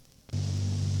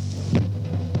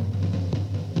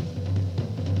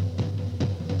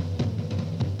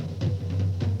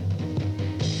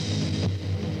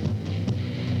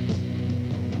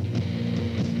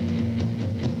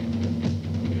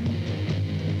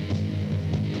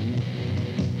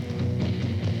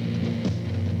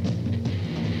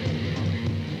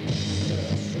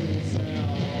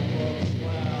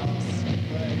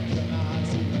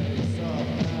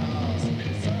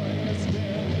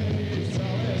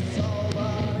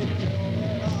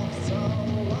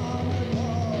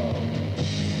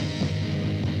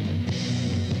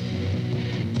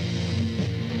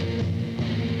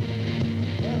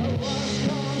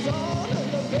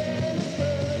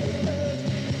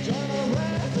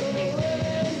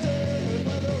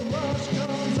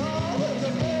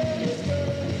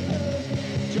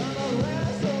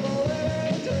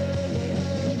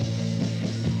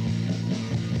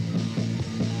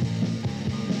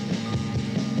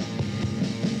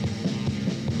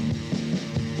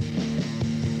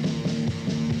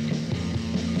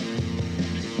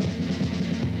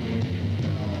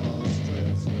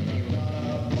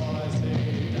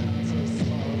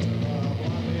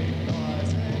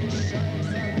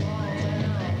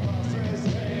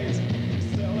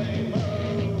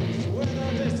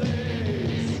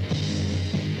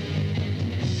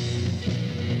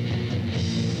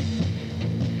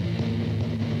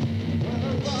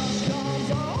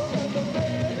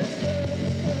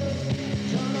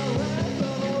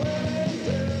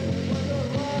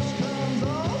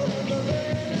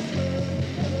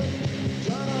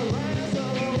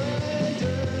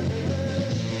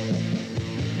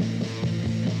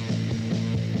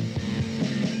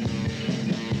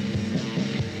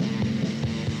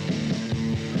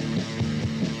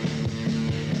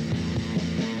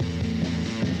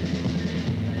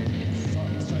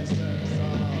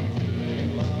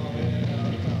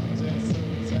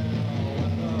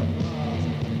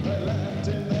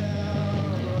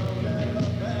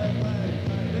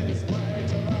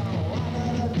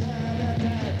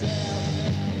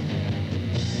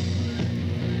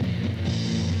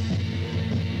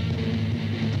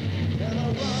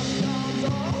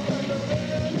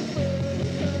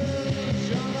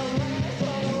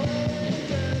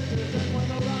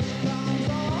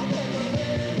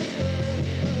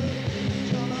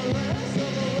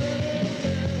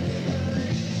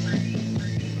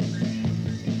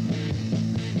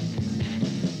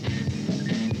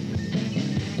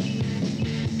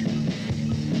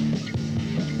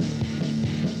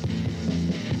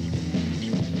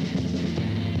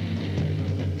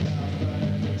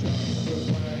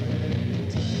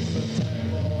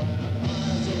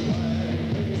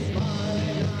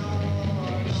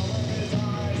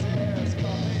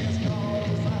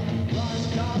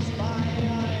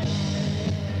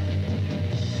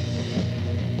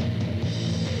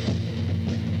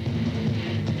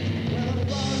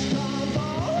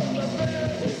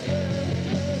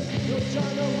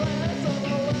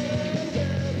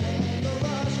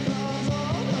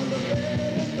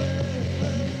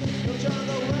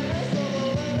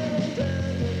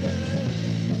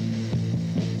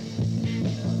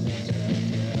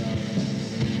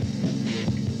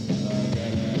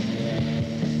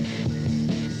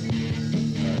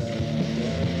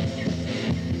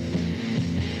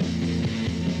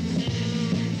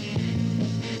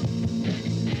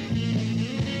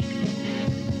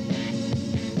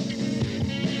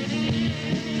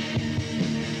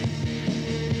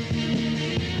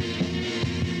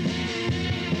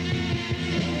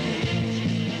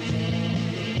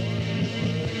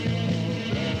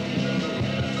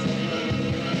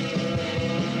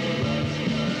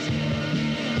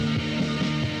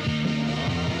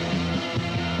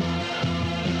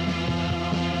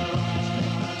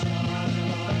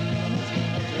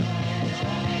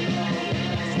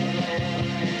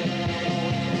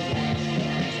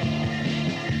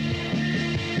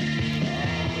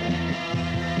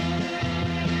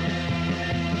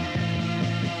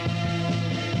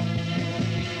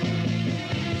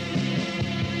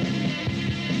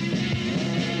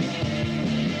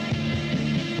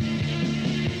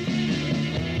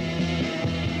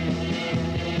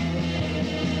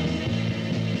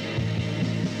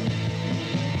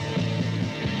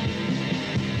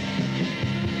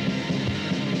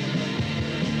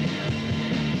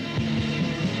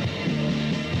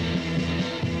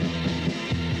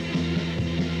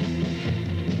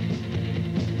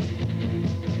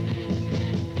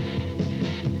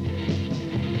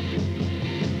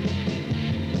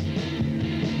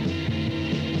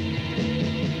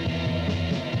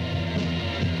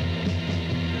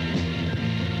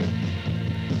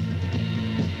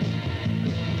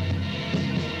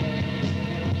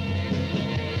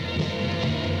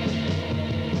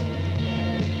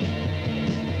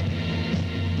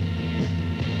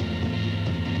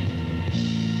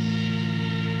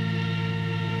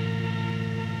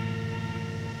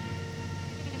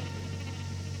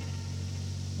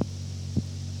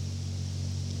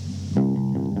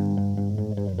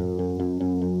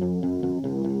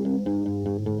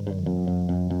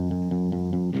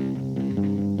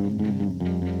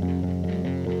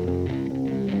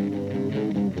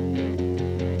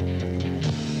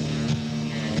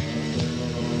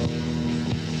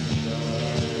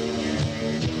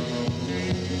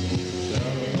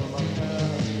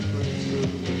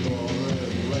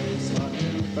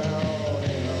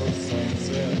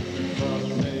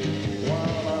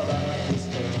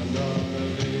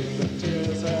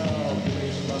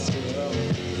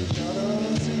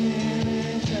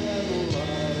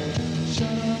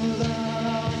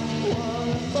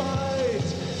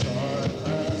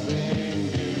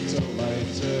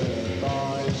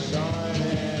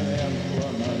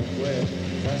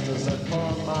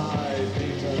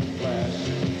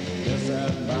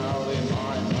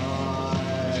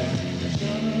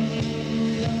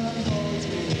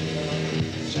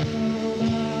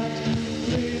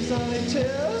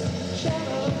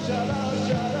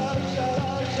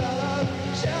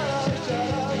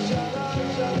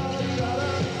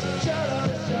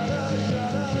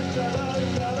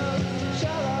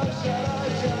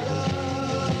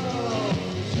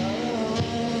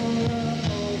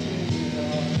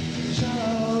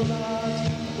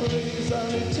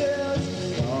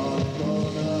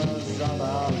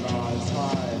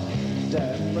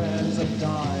 Dead friends are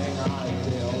dying,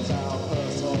 ideals, our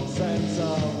personal sense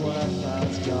of worth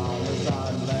has gone as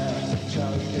I'm left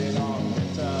choking on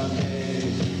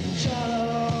eternity.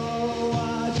 Shadow,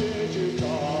 why did you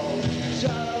call?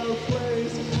 Shadow,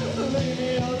 please leave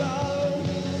me alone.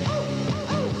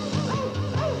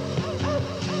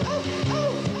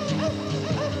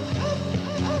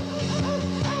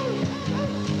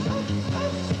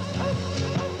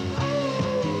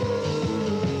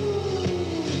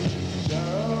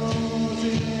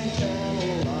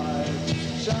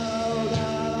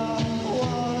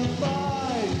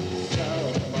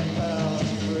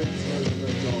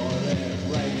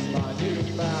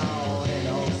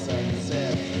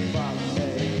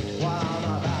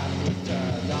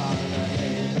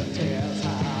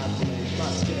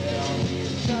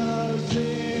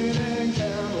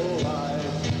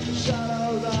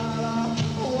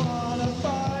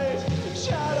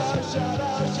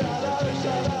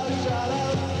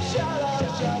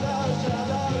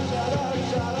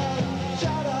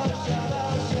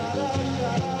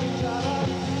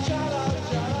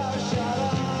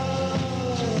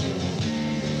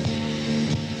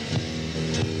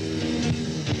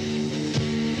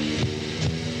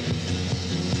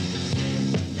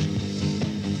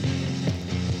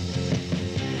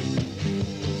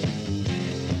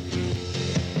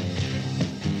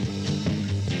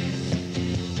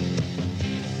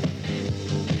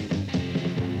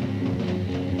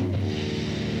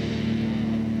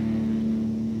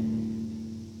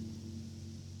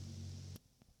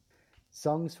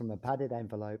 Songs from a Padded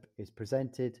Envelope is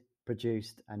presented,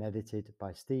 produced and edited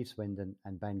by Steve Swindon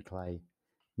and Ben Clay.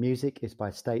 Music is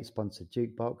by state-sponsored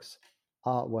Jukebox.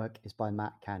 Artwork is by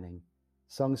Matt Canning.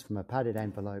 Songs from a Padded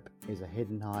Envelope is a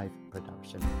Hidden Hive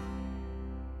production.